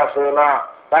কেউ নিরাশ হয়ে না।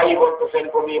 তাই বলতেছেন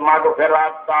কবি, মাগ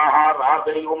ফেরাত তাহার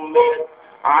হাতেই উম্মেদ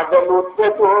আজল উঠতে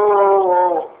তো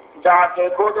যাকে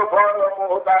খোঁজ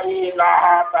ফরমোদাই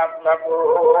লাহা তাক না গো।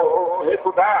 হে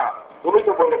খুদা, তুমি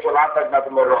তো বলেছো লা তাক না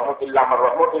তোমার রহমতুল্লাহ, আমার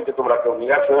রহমত হইতে তোমরা কেউ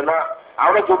নিরাশ হয়ে না।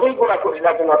 আমরা যতই গুনাহ করি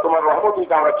না কেন, তোমার রহমত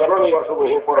হইতে আমরা কেন নিরাশ হবো?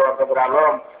 হে পরমাত্মার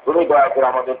আলম, তুমি দয়া করে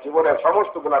আমাদের জীবনের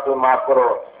সমস্ত গুনাহ তুমি মাফ করো।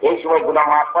 এই সময় গুনাহ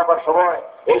মাফ পাবার সময়,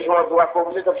 এই সময় দোয়া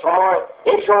কবুলিতের সময়,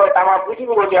 এই সময় তামাম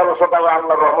পৃথিবী বলি আলো সকালে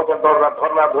আল্লাহর রহমতের দরজা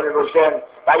ধর্ণা ধরে রয়েছেন।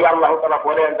 তাই আল্লাহ তাআলা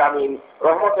বলেন, আমি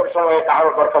রহমতের সময় কারো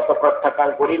দরখাস্ত প্রত্যাখ্যান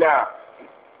করি না।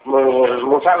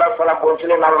 মুসা আলাইহিস সালাম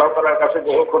বলছিলেন আল্লাহ তাআলার কাছে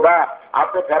যে, হে খোদা,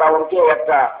 আপনি ফেরাউনকে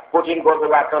একটা কঠিন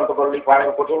গজবে আক্রান্ত করলেই পারেন,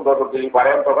 কঠিন গজব দিলেই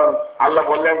পারেন। তখন আল্লাহ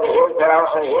বললেন যে, হে ফেরাউন,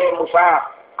 হে মুসা,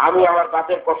 আমি আমার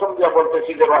কাছের কসম দিয়ে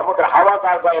বলতেছি যে রহমতের হাওয়া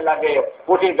তার গায়ে লাগে,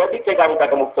 কঠিন ব্যাধি থেকে আমি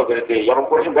তাকে মুক্ত করে দিই এবং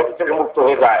কঠিন ব্যাধি থেকে মুক্ত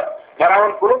হয়ে যায়।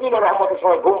 ফেরাউন কোনোদিনও রহমতের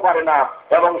সময় ঘুম পারে না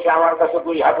এবং সে আমার কাছে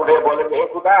 2 হাত উঠে বলে, হে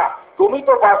খোদা, তুমি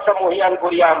তো বাদশা মহিয়ান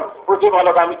করিয়ান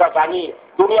প্রতিপালক, আমি তা জানি।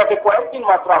 দুনিয়াতে কয়েকদিন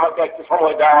মাত্র আমাকে একটু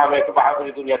সময় দাও, আমি একটু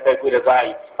বাহাদুরি দুনিয়াতে করে যাই।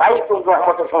 তাই তুমি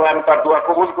রহমতের সময় আমি তার দোয়া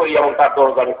কবুল করি এবং তার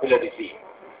দরজা আমি খুলে দিছি।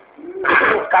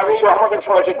 কাজেই রহমতের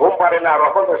সময় সে ঘুম পারে না,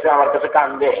 রহমতের সে আমার কাছে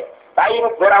কান্দে। তাই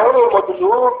ফেরাউনের মতো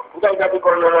লোক, খুদাই দাবি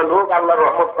করলেন লোক আল্লাহর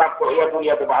রহমত প্রাপ্ত হইয়া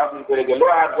দুনিয়াতে বাহাদুরি করে গেল।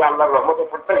 আর যে আল্লাহর রহমতের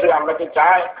প্রত্যাশী আল্লাহকে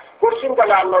চায়,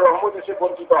 পশ্চিমকালে আল্লাহর রহমত এসে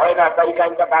বঞ্চিত হয় না। তাই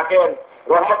কাইনটা ডাকেন,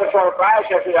 রহমতের সময় প্রায়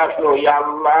শেষ হয়ে আসলো। ইয়া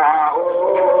আল্লাহ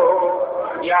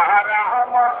ইয়া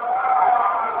রাহমান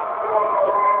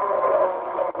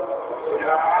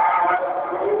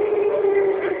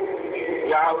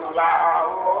ইয়া আল্লাহ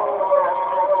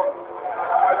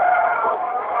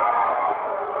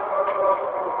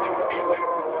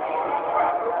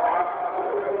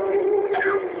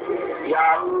ইয়া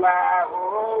আল্লাহ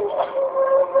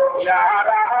ইয়া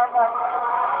রাহমান।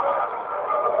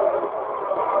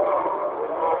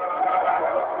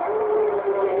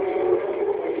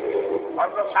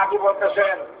 সাথী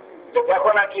বলতেছেন যে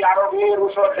দেখো নাকি আরবের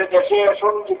উসর দেশে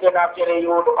সঙ্গীতে নাচের এই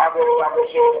উঠ ভাবের এই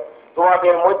আবেশে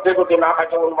তোমাদের মধ্যে যদি না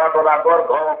থাকে উন্মাদনা, গর্ভ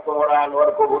তোমরা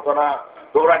নর্কভূতনা,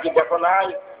 তোমরা কি দেখো নাই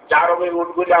যে আরবের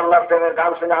উটগুলি আল্লাহর প্রেমের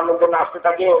গান শুনে আনন্দ নাচতে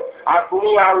থাকে, আর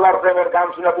তুমি আল্লাহর প্রেমের গান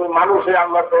শুনে, তুমি মানুষের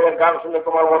আল্লাহর প্রেমের গান শুনে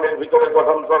তোমার মনের ভিতরে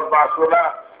যখন জজ্বা আসলো না,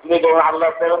 তুমি যখন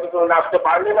আল্লাহর প্রেমে তুমি নাচতে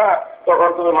পারলে না, তখন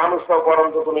তুমি মানুষ নও,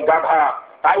 বরঞ্চ তুমি গাধা।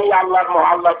 তাই আল্লাহ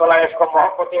তাআলা এসব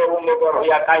মহব্বতে উন্নত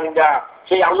হইয়া কাইন্দা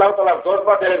সেই আল্লাহ তাআলার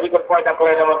জজ্বাতের ভিতর পয়দা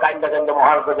করে যেমন কাইন্দা কাইন্দা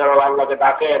মহারাজ আল্লাহকে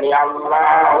ডাকেন, ইয়া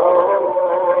আল্লাহ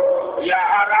ইয়া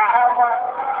রাহমান,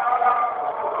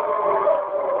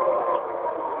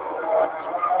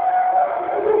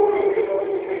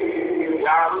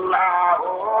 ইয়া আল্লাহ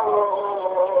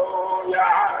ইয়া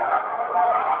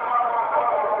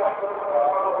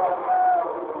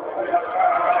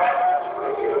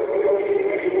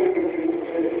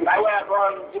তাই এখন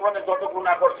জীবনে যত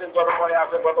গুনাহ করছেন, যত পরে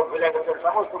আছে, যত ভুলে গেছেন,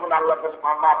 সমস্ত গুনাহ আল্লাহর কাছে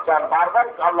মাফ চান, বারবার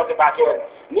আল্লাহকে ডাকেন,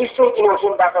 নিশ্চয়ই তিনি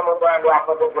অসীম ডাকানোর দয়ালু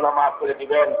আপনাদের গুনাহ মাফ করে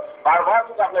দিবেন। বারবার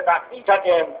যদি আপনি ডাকতেই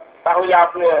থাকেন তাহলে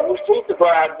আপনি নিশ্চয়ই তো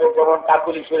দয়া আসবে। যেমন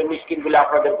কাকুলি সুরে মিসকিনগুলি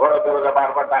আপনাদের ঘরে ঘরে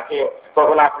বারবার ডাকে,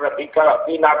 তখন আপনারা ভিক্ষা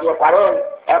না দিয়ে পারেন,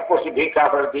 এক কষি ভিক্ষা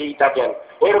আপনারা দিয়েই থাকেন।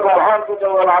 এরকম হন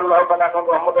যেমন আল্লাহ এখন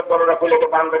রহমতের দরজা খুলে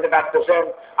বান্দাকে ডাকতেছেন,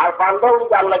 আর বান্দাও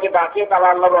যদি আল্লাহকে ডাকে তাহলে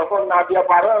আল্লাহ রহমত না দিয়ে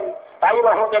পারেন, তাই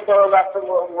রহমতের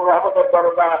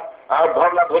দরজা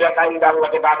ধর্লা ধরে কাইন্দা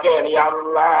আল্লাহকে ডাকেন, ইয়া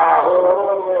আল্লাহ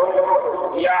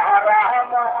ইয়া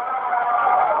রাহমান,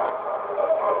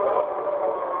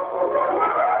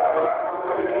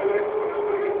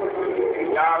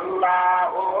 ইয়া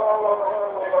আল্লাহ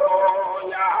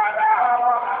ইয়া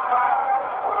রাহমান।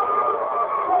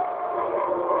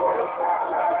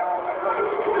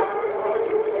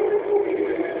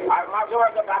 আর মাঝে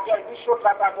মাঝে ডাকেন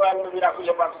বিশ্বখ্যাতা দয়াল নবী রাসূল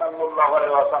পাক সাল্লাল্লাহু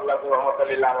আলাইহি ওয়াসাল্লাম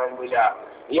রহমাতুল্লিল আলামিন বলিয়া,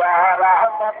 ইয়া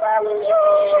রাহমাতাল লিল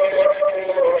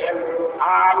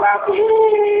আলামিন,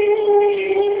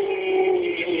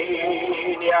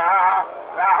 ইয়া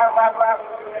রাহমাতাল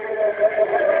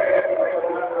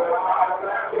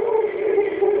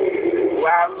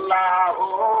ইয়া আল্লাহ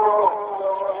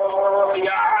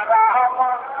ইয়া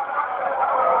রাহমান,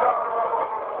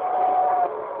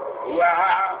 ইয়া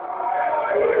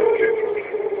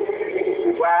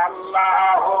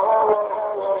আল্লাহ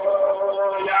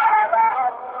ইয়া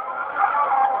রাহমান,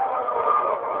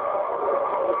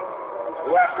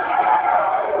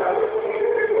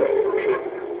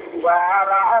 ইয়া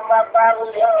রাহমাতাল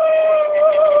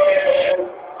লিল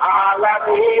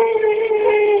আলামিন,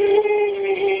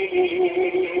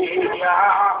 ইয়া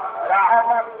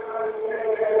রাহমান।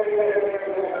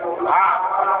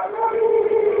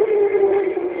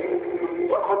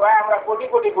 আমরা কোটি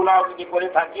কোটি গুনাহ যদি করে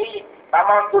থাকি,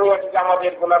 তামাম দুনিয়া যদি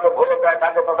আমাদের গুনাহ ভরে যায়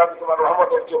থাকে, তথাপি তোমার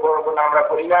রহমতের চেয়ে বড় গুনাহ আমরা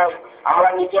করি নাই। আমরা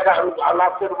নিজেরা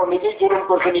নাফসের উপর নিজেই জুলুম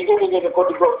করছি, নিজেকে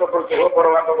ক্ষতিগ্রস্ত করছি। হে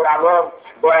পরমাত্মার আলম,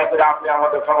 দয়া করে আপনি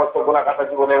আমাদের সমস্ত গুনাহ কাটা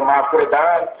জীবনের মাফ করে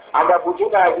দেন। আমরা বুঝি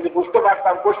না, যদি বুঝতে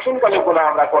পারতাম পশ্চিমকালে গুনাহ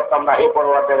আমরা করতাম না। হে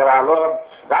পরমাত্মার আলম,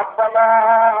 রাব্বানা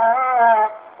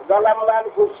যালামনা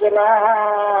আনফুসানা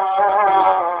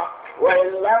وإن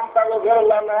لم تغفر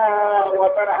لنا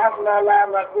وترحمنا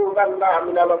لنكونن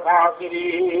من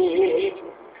الخاسرين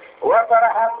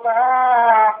وترحمنا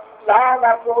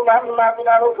لنكونن من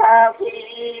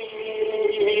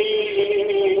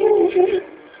الخاسرين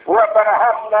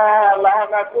وترحمنا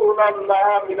لنكونن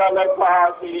من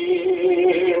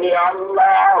الخاسرين يا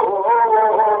الله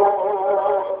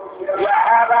يا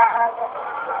رحمن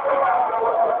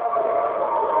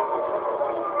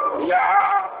يا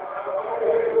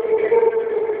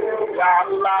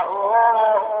আল্লাহ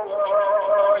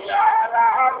ইয়া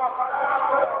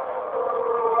রাহমান,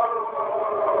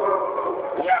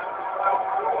 ইয়া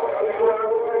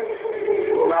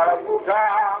বুঝা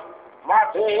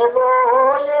মাঠে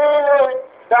লয়ে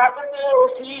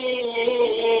ডাকতেছি,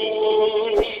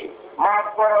 মাফ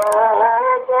করো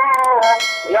গো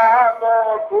ইয়া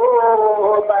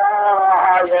খোদা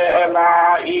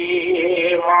ইলাহি,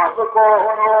 মাফ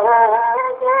করো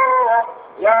গো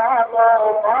ইয়া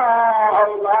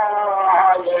মাওলা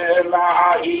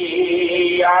ইলাহি,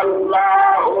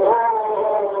 আল্লাহ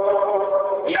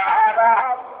ইয়া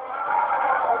রাহমান,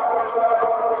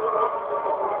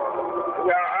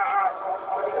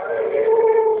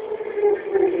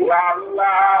 ইয়া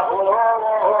আল্লাহ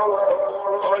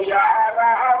ইয়া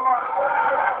রাহমান,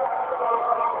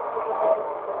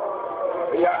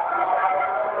 ইয়া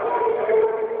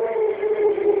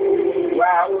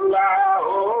আল্লাহ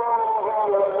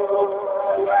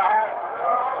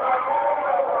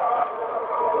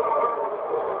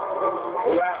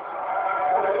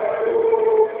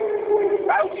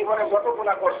তাই জীবনে যত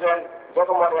গুনাহ করছেন, যত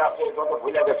মনে আছে, যত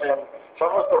ভুলে গেছেন,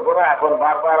 সমস্ত গুনাহ এখন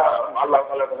বারবার আল্লাহ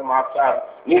তাআলার কাছে মাফ চান।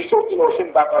 নিশ্চয়ই তিনি অসীম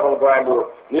দাতা এবং দয়ালু,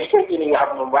 নিশ্চয়ই তিনি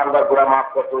বান্দার গুনাহ মাফ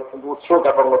করতে অত্যন্ত উৎসুক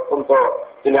এবং অত্যন্ত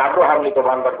তিনি আগ্রহান্বিত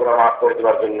বান্দার গুনাহ মাফ করে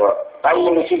দেওয়ার জন্য। তাই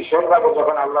নিশ্চিত সন্ধ্যাকে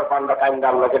যখন আল্লাহর বান্দা কাইন্দা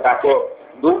আল্লাহকে ডাকে,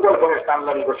 দুই দল ফেরেশতা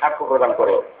আল্লাহর নিকট সাক্ষ্য প্রদান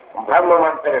করে।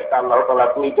 ভ্রাম্যমান ফেরেশতা আল্লাহ তাআলা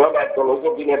দুই দল, একদল হচ্ছে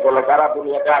দিনের দলে যারা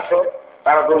দুনিয়াতে আসে,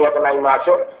 তারা দুনিয়াতে নাইমা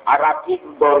আসে, আর রাত্রির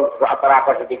দল তারা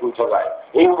আকাশের দিকে উঠে যায়।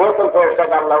 এই উভয় দল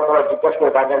ফেরেশতাকে আল্লাহ তাআলা জিজ্ঞাসা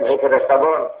করে থাকেন, হে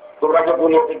ফেরেশতাগণ, তোমরা যে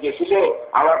দুনিয়াতে গেছিলে,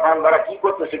 আমার বান্দারা কি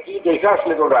করতেছে, কি দেখে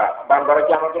আসলে তোমরা? বান্দারা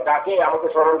কি আমাকে ডাকে, আমাকে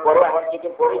স্মরণ করে, আমার কিছু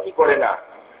করে কি করে না?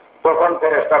 তখন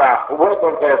ফেরেশতারা উভয়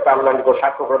দল ফেরেশতা আল্লাহর নিকট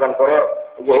সাক্ষ্য প্রদান করে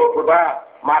যে, হে খোদা,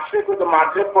 মাসরিক হতে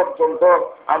মাগরিব পর্যন্ত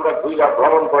আমরা দুইবার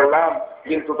ভ্রমণ করলাম,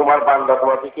 কিন্তু তোমার বান্দা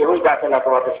তোমাকে কেউই ডাকে না,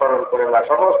 তোমাকে স্মরণ করে না,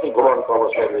 সমস্ত ঘুমন্ত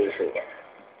অবস্থায় রয়েছে।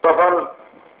 তখন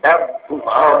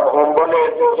বলে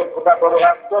যে, হে খোদা, তবে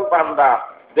একজন বান্দা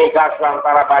দেখে আসলাম,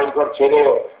 তারা বাড়িঘর ছেড়ে,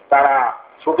 তারা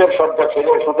সুখের শয্যা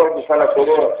ছেড়ে, সুখের বিছানা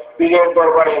ছেড়ে, পীরের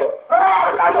দরবারে,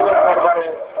 কাজলের দরবারে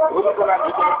ধুলকোনার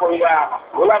ভিতরে পইরা,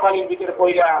 গোলাপানির ভিতরে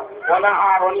পইরা,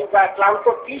 অনাহার অনিদ্রা ক্লান্ত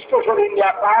কৃষ্ট শরীর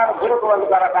নিয়ে তার ধুলকোনা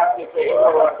তারা কাটতেছে।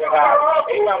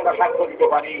 এই আমরা সাক্ষ্য দিতে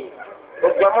পারি।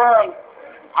 যেমন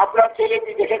আপনার ছেলে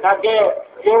বিদেশে থাকে,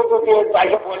 কেউ যদি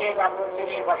তাইকে বলে আপনার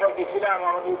ছেলের বাসায় গেছিলাম,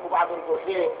 আমাদের খুব আদর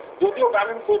করছে, যদিও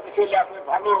জানেন ছেলে আপনার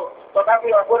ভালো, তথাপি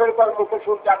অপরের পর মুখে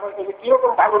শুনতে আপনার কাছে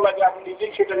কিরকম ভালো লাগে, আপনি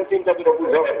নিজেই সেটাকে চিন্তা করে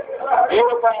বুঝেন।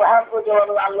 এরকম মহান প্রতিমান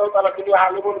আল্লাহ তাআলা, তিনি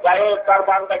আলিমুল গায়েব, তার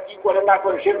বান্দা কি করে না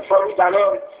করে সে সবই জানেন,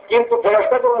 কিন্তু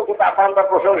ফেরেশতাদের মুখে তার বান্দার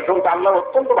প্রশংসা শুনতে আল্লাহ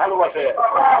অত্যন্ত ভালোবাসে।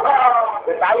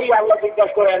 তাই আল্লাহ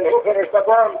জিজ্ঞাসা করেন, হে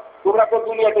ফেরেশতাগণ, তোমরা তো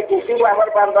দুনিয়াতে গেছিলে, আমার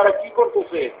বান্দারা কি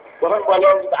করতেছে? তখন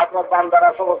বলেন, আপনার বান্দারা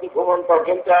সমস্ত ঘুমন্ত,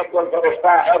 কিন্তু একদল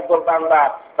ফেরেশতা, একদল বান্দা,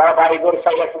 তারা বাড়িঘর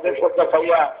ছাইয়া, সুখের শয্যা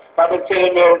ছাইয়া, তাদের ছেলে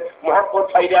মেয়ের মহব্বত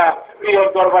ছাইয়া, পীরের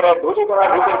দরবারে ধুলি করার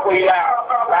ভিতরে কইরা,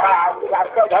 তারা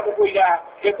রাস্তায় ঝাঁপে কইরা,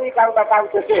 যেতেই কান্দা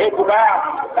কাঁদতেছে। হে খোদা,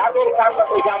 তাদের কান্দা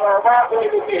কইরা আমরা অবাক হয়ে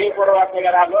গেছি, হে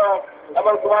পরওয়ারদিগার আলম,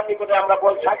 এবং তোমার নিকটে আমরা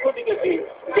সাক্ষ্য দিতেছি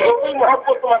যে এই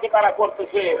মহব্বত তোমাকে তারা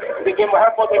করতেছে, যে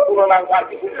মহব্বতের তুলনা আর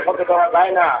কিছু সাথে দেওয়া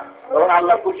যায় না। তখন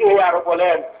আল্লাহ খুশি হয়ে আরো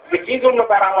বলেন যে কি জন্য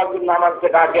তারা আমার জন্য আমাকে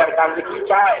ডাকে আর কান্দে, কি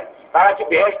চায়? তারা কি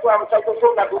বেহেশত আমি চাইতেছে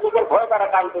না দুজকের ভয়ে তারা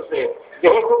কান্দতেছে? যে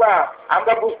হে খোদা,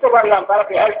 আমরা বুঝতে পারলাম তারা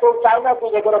বেহেশত চায় না,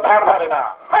 দুজকের ধার ধারে না।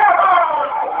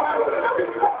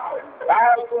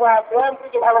 তাই তোমার প্রেম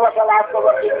থেকে ভালোবাসা লাভ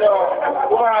করার জন্য,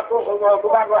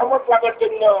 তোমার রহমত লাভের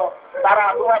জন্য, তারা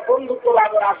তোমার বন্ধুত্ব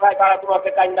লাভের আশায় তারা তোমাকে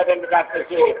কান্না কেন্দ্রে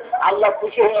ডাকতেছে। আল্লাহ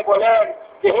খুশি হয়ে বলেন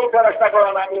যে হে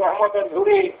ফেরেশতাগণ, আমি রহমতের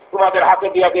ঝুড়ি তোমাদের হাতে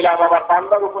দিয়ে দিলাম, আমার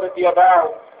বান্দার উপরে দিয়ে দাও।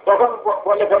 তখন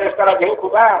বলে ফেরেশতারা, যে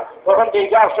খোদা, তখন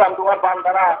দেখে আসলাম তোমার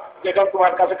বান্দারা যেখানে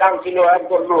তোমার কাছে কাঁদছিল,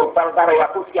 একজন লোক তারা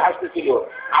একুশকে হাসতেছিল।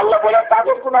 আল্লাহ বলেন,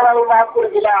 তাদের গুনাহ আমি মাফ করে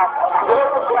দিলাম,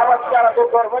 তাদের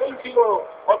দরবারেই ছিল,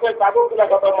 অতএব তাদের গুনাহ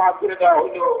কত মাফ করে দেওয়া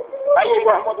হইল। তাই এই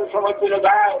রহমতের সময় চলে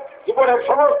যায়, জীবনের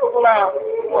সমস্ত গুনাহ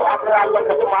আপনারা আল্লাহর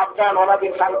কাছে মাফ চান,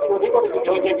 ওনাদের শান্তি অধিকারী কিছু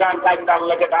হইতে চান, তাই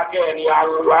আল্লাহকে ডাকেন, ইয়া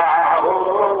আল্লাহ,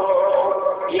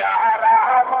 ইয়া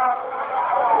রাহমান,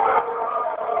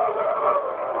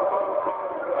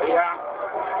 ইয়া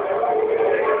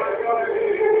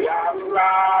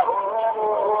আল্লাহ,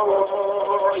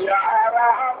 ইয়া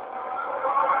রাহমান,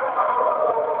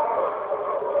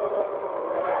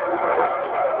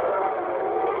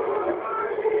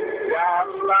 ইয়া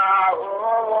আল্লাহ,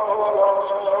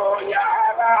 ইয়া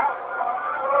রাহমান।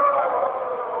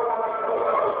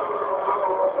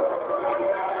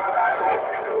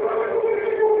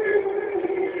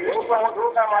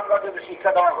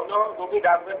 শিক্ষা দেওয়া হলো, যদি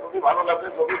ডাকবেন যদি ভালো লাগবে,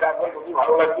 যদি ডাকবেন যদি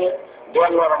ভালো লাগবে,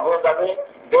 দেল নরম হয়ে যাবে।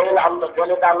 দেল আল্লাহ,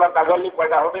 দেলেতে আল্লাহ তাজাল্লি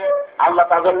পয়দা হবে, আল্লাহ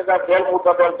তাজাল্লিটা দেল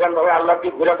মুদ্রা দেল দেল হবে, আল্লাহকে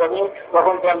ঘুরে যাবে,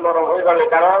 তখন দেল নরম হয়ে যাবে।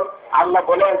 কারণ আল্লাহ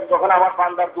বলেন, যখন আমার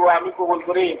বান্দার দোয়া আমি কবুল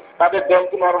করি, তাদের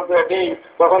দেলকে নরম করে দিই,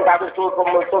 তখন তাদের চোখ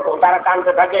তারা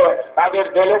কানতে থাকে, তাদের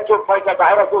দেলের চোখ পয়সা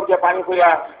বাইরে চোখ দিয়ে পানি করিয়া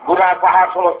ঘোড়া পাহাড়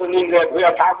সমস্ত নিংড়ে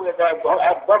ধুয়া ছাপ হয়ে যায়,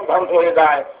 একদম ধ্বংস হয়ে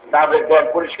যায়, তাদের দেল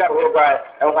পরিষ্কার হয়ে যায়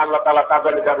এবং আল্লাহ তাআলা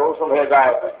তাজাল্লিটা রৌশন হয়ে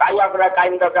যায়। তাই আপনারা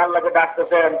কাইন্দাতে আল্লাহকে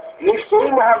ডাকতেছেন,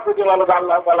 নিশ্চয়ই মহান প্রতিমানব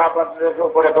আল্লাহ তাআলা আপনাদের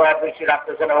উপরে দয়া দৃষ্টি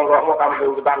রাখতেছেন এবং রহমত আমাদের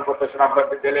দান করতেছেন।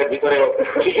 আপনাদের দেলের ভিতরে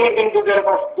শিশুর কিন্তু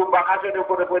আকাশের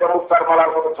উপরে পড়ে মুক্তার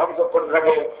মালার মতো ঝকঝক করে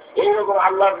থাকে, এইরকম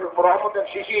আল্লাহর রহমতের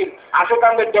শিশির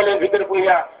আশেকানদের দেলের ভিতরে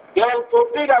পড়িয়া দেল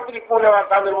চোদ্দই রাত্রি পড়ে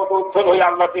তাদের মতো উত্থল হয়ে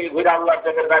আল্লাহ থেকে ঘুরে আল্লাহর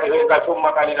জায়গায় দাঁড়িয়ে হয়ে যায়।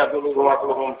 সোম্মা কালীরা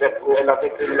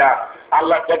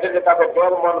আল্লাহ থেকে তাদের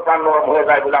দেল মন প্রাণ নরম হয়ে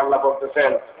যায় বলে আল্লাহ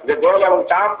বলতেছেন যে দেল এবং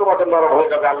চাঁদ তোমাদের নরম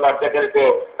হয়ে যাবে আল্লাহর জায়গাতে।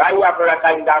 তাই আপনারা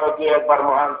কাইন্দা আরো দিয়ে একবার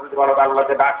মহান প্রতিপালক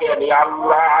আল্লাহকে ডাকেন, ইয়া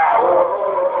আল্লাহ,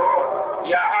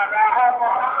 ইয়া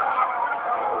রাহমান,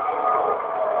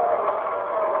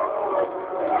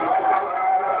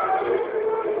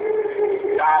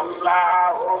 ইয়া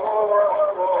আল্লাহ,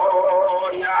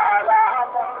 ইয়া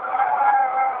রাহমান,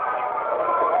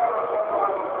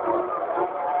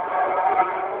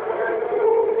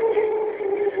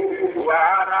 ইয়া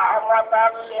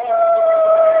রাহমাতাল লিল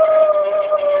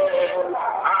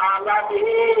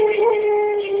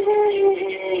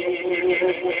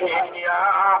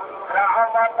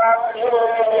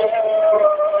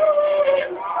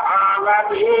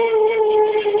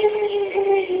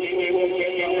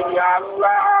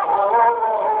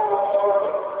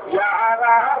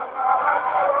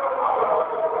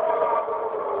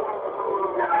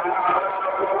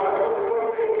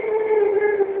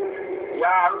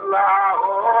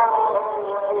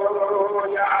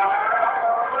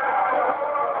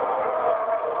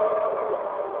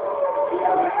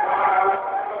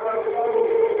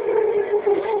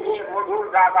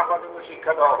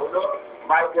শিক্ষা দেওয়া হলো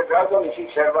মাইকে যখন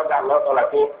শিক্ষার বাদে আল্লাহ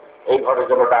তাআলাকে এই ঘরে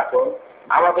যেন ডাকেন।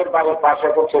 আমাদের বাড়ির পাশে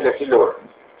একটা ছেলে ছিল,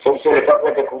 সেই ছেলেটা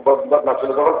পেটে খুব বেদনা ছিল।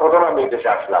 যখন প্রথম আমি দেশে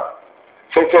আসলাম,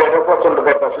 সেই ছেলেটা প্রচন্ড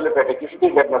বেদনা ছিল, পেটে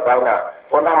কিছুতেই বেদনা পায় না,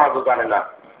 ও নামাজও জানে না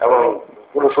এবং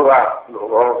কোনো সুরা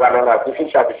জানে না, কিছুর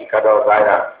সাথে শিক্ষা দেওয়া যায়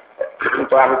না।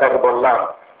 তো আমি তাকে বললাম,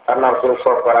 তার নাম ছিল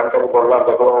সরকার, আমি তাকে বললাম,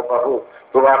 দেখো বাবু,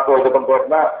 তোমার তো এরকম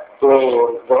বেদনা, তুমি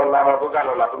যখন নামাজও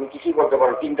জানো না, তুমি কিছুই বলতে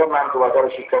পারো, তিনটা নাম তোমাকে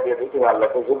আমি শিক্ষা দিয়ে দিই, তুমি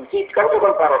আল্লাহকে চিৎকার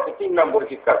যখন পারো, 3 নাম করে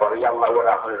চিৎকার করো, এই আল্লাহ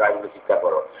রাহমান রাহিম চিৎকার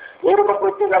করো। এরকম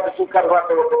প্রত্যেক রাতে চিৎকার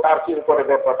করতে করতে তার চির করে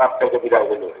বেদনা তার থেকে বিদায়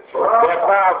হলো।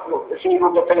 বেদনা সেই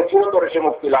রোগের থেকে চিরতরে সে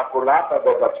মুক্তি লাভ করলো, আর তার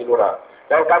বেদনা ছিল না।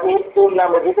 তাই কাজে এই 3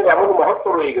 নামের ভিতরে এমন মহত্ব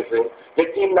রয়ে গেছে যে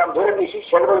 3 নাম ধরে নিশ্চিত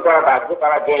সেবন করা ডাকবে,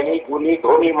 তারা জ্ঞানী, গুণী,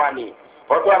 ধনী, মানি,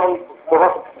 হয়তো এমন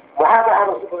মহা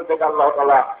মুসিবত থেকে আল্লাহ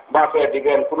তাআলা বাঁচিয়ে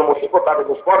দিবেন, কোনো মুসিবত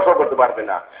তাদেরকে স্পর্শ করতে পারবে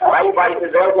না। তাই বাড়িতে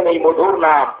যাওয়ার জন্য এই মধুর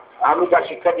নাম আমি যা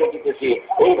শিক্ষা দিয়ে দিতেছি,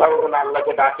 এইভাবে যেন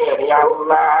আল্লাহকে ডাকে, ইয়া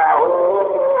আল্লাহ,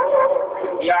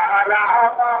 ইয়া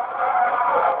রাহমান,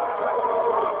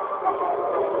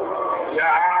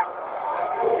 ইয়া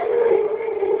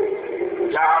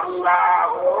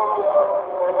আল্লাহ,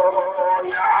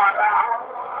 ইয়া রাহমান,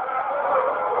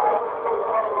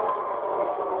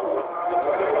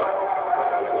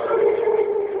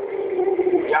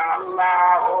 ইয়া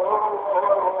আল্লাহ,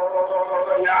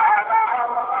 ইয়া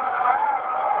রাহমান,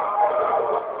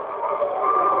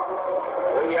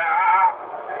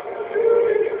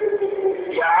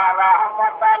 ইয়া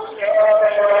রাহমাতাল লিল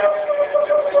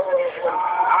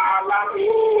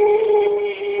আলামিন,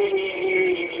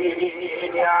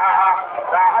 ইয়া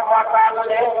রাহমাতাল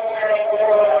লিল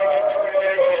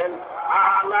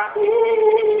আলামিন,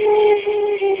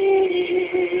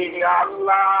 ইয়া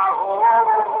আল্লাহ,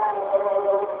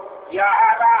 ইয়া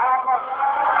রাহমান।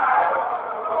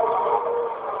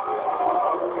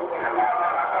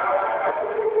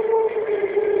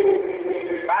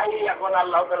 তাই এখন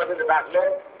আল্লাহ তাআলাকে ডাকলে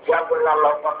খেয়াল করেন,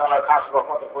 আল্লাহ তাআলার খাস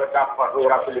রহমত করে ডাক পাঠ হয়ে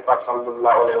রাসূল পাক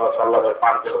সাল্লাল্লাহু আলাইহি ওয়াসাল্লামের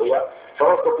পার্কেল হইয়া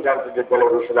সমস্ত পিরানদের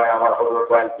দলের উসিলায় আমার হযরত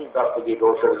ওয়াইল দাস্তুগি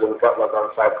গৌসের জন্য কাবলাদান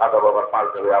সাহেব খাদা বাবার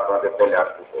পার্কেল হয়ে আপনাদের তেলে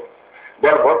আসতেছে।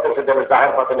 দেড় ভরতেছে, দেড়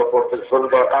জাহের পাতানে পড়তেছে,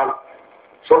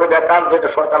 শহীদের কাল যেটা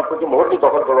সরকার প্রতি মুহূর্তে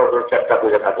দখল করার চেষ্টা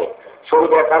করে থাকে।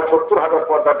 শহীদের কাল 70,000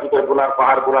 পর্দার ভিতরে গুনার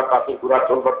পাহাড়, গুনার পাখির, গুনার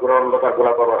ঝলমট, গুনার অন্ধকার,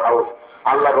 গুনার বড় হাউস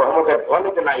আল্লাহ রহমতের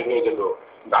ধনেতে নাই হয়ে গেল।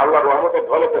 আল্লাহ রহমতের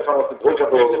ধনেতে সমস্ত ধ্বংস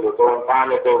হয়ে গেল, তখন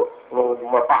বানেতে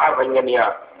পাহাড় ভেঙে নিয়ে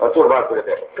চুরমার করে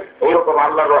দেয়। এইরকম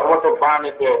আল্লাহ রহমতের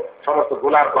বানেতে সমস্ত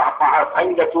গুনার পাহাড়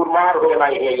ভাঙ্গা চুরমার হয়ে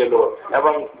নাই হয়ে গেল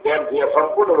এবং দেব দিয়ে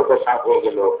সম্পূর্ণরূপে সাফ হয়ে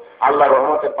গেল। আল্লাহ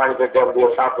রহমতের পানিতে দেব দিয়ে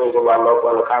সাফ হয়ে গেল। আল্লাহ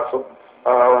খাস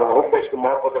বেশি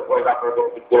মহব্বতের পয়দা আপনাদের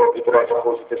ভিতরে এসে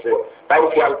পৌঁছতেছে। তাই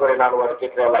খেয়াল করে নানুয়ার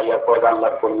ক্ষেত্রে লাইয়ার পয়দা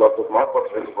আল্লাহ করলো মহব্বত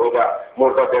পয়দা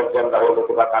মোর্দাদের জেন্দা হইলো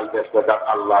তোরা কাল বেশ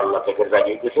আল্লাহ আল্লাহ থেকে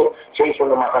জাগিয়েছে। সেই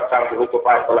সঙ্গে মাথার চাঁদ হইতে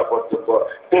পায়ে তোলা পর্যন্ত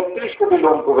 33 কোটি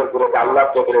লোম কুবের করে আল্লাহ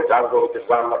জেগের জানতে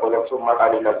হইতেছে। আল্লাহ বলেন সুম্মা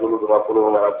আলিনা জুলুদুমা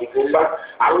কুলুমা জিকিল্লাহ,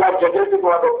 আল্লাহ জেগের যে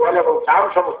তোমাদের বল এবং চাম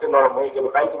সমস্ত নরম হয়ে গেল।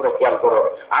 তাই তোমরা খেয়াল করো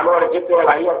আনোয়ার যেতে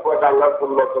লাইয়ার পয়দা আল্লাহ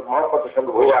করলো মহব্বতের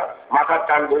সঙ্গে হইয়া মাথার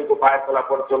চাঁদ হইতে পায়ে তোলা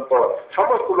পর্যন্ত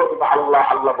সমস্ত লোক আল্লাহ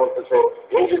আল্লাহ বলতেছে।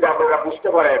 এই যদি আপনারা বুঝতে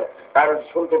পারেন, তার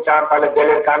শুনতে চান, তাহলে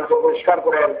দেলের কানকে পরিষ্কার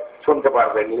করেন, শুনতে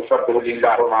পারবেন।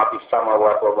 ইসবিল্লাহ মা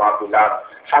বিসসামাওয়াতি ওয়া মা ফিল আরদ,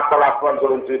 7 তলা আসমান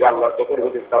জমিন জুড়ে আল্লাহর চোখের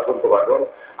ভিতরে তা শুনতে পারবেন।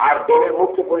 আর দেলের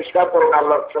মুখকে পরিষ্কার করেন,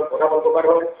 আল্লাহর সঙ্গে কথা বলতে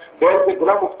পারবেন। দেলকে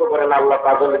গুনাহমুক্ত করেন, আল্লাহ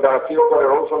তাআলা দ্বারা চিরতরে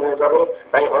রৌশন হয়ে যাবে।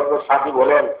 তাই হযরত সাদি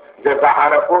বলেন যে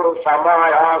জাহারাকুল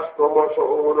সামায়াস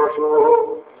তুমসুরসু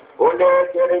ওলে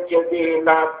কেরেছে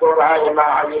দিনা তোরায় না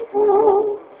আইকু।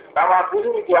 আমার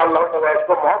পৃথিবীকে আল্লাহ তাআলা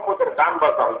একটু মহব্বতের গান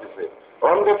বাজা হইতেছে।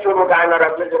 অন্ধের সঙ্গে গায় না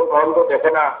রাখলে যেমন অন্ধ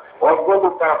দেখে না, অজ্ঞ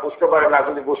লোক তারা বুঝতে পারে না।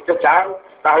 যদি বুঝতে চান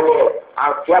তাহলে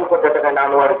আর খেয়াল করতে থাকেন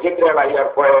আনোয়ার জিক্রে লাইয়ার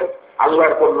পরে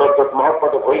আল্লাহর করল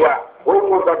মহব্বত হইয়া ওই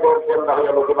মুহূর্তে চিন্তা হয়ে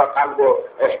গেল কিংবা কালকে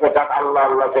স্পেশাল আল্লাহ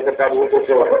আল্লাহ সেক্রেটারি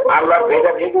উঠেছে, আল্লাহর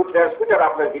ভেজা রেডিও ট্রান্সমিটার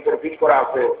আপনার ভিতরে ফিট করা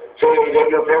আছে, সেই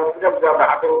রেডিও ট্রান্সমিটার যদি আপনি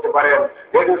হাতে নিতে পারেন,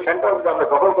 রেডিও সেন্টার যদি আপনি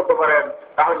দখল করতে পারেন,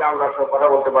 তাহলে আল্লাহর সঙ্গে কথা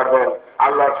বলতে পারবেন,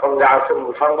 আল্লাহর সঙ্গে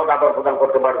সংবাদ আদান প্রদান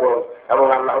করতে পারবেন এবং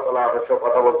আল্লাহ তাআলা আপনার সঙ্গে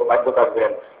কথা বলতে বাধ্য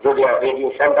থাকবেন। যদি রেডিও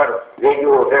সেন্টার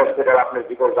রেডিও ট্রান্সমিটার আপনার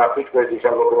ভিতরে যা ফিট করে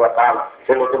দিয়েছেন নতুবা কান,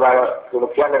 সে নতুবা কোনো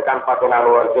খেয়ালের কান পাতে না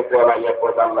আর যেতে ইয়ে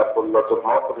করে আল্লাহ করলো তো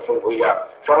মহাপুরুষ হইয়া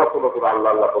সমস্ত নতুন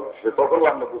আল্লাহ আল্লাহ করছে, তখনই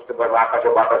আপনি বুঝতে পারবেন আকাশে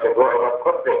বাতাসে গ্রহ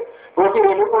করতে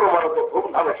প্রতিদিনই কোনো মানুষের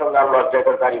ধুমধামের সঙ্গে আল্লাহর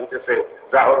জায়গাদারি হইতেছে।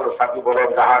 জাহর সাথী বলেন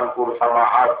জাহানপুর সামা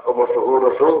আজ শহুর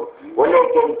সুর বলে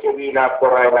কেউ চেবি না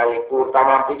করায় নাই পুর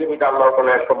তামাম পৃথিবীতে আল্লাহ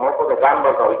তাআলা একটা মহৎ গান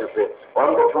বাজা হইতেছে।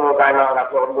 অন্ধ সময় গায় না,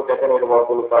 আপনি অন্ধ দেখেন এর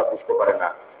মহগুলো তারা বুঝতে পারে না।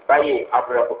 তাই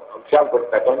আপনারা খেয়াল করতে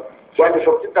থাকেন, খেয়ালি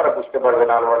শক্তির দ্বারা বুঝতে পারবেন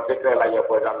আল্লাহর যেটা লাইয়া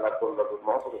পড়ে আল্লাহ করলো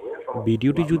মহৎ হয়ে।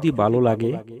 ভিডিওটি যদি ভালো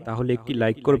লাগে তাহলে একটি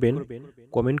লাইক করবেন,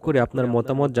 কমেন্ট করে আপনার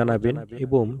মতামত জানাবেন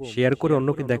এবং শেয়ার করে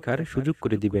অন্যকে দেখার সুযোগ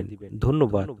করে দিবেন।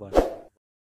 ধন্যবাদ।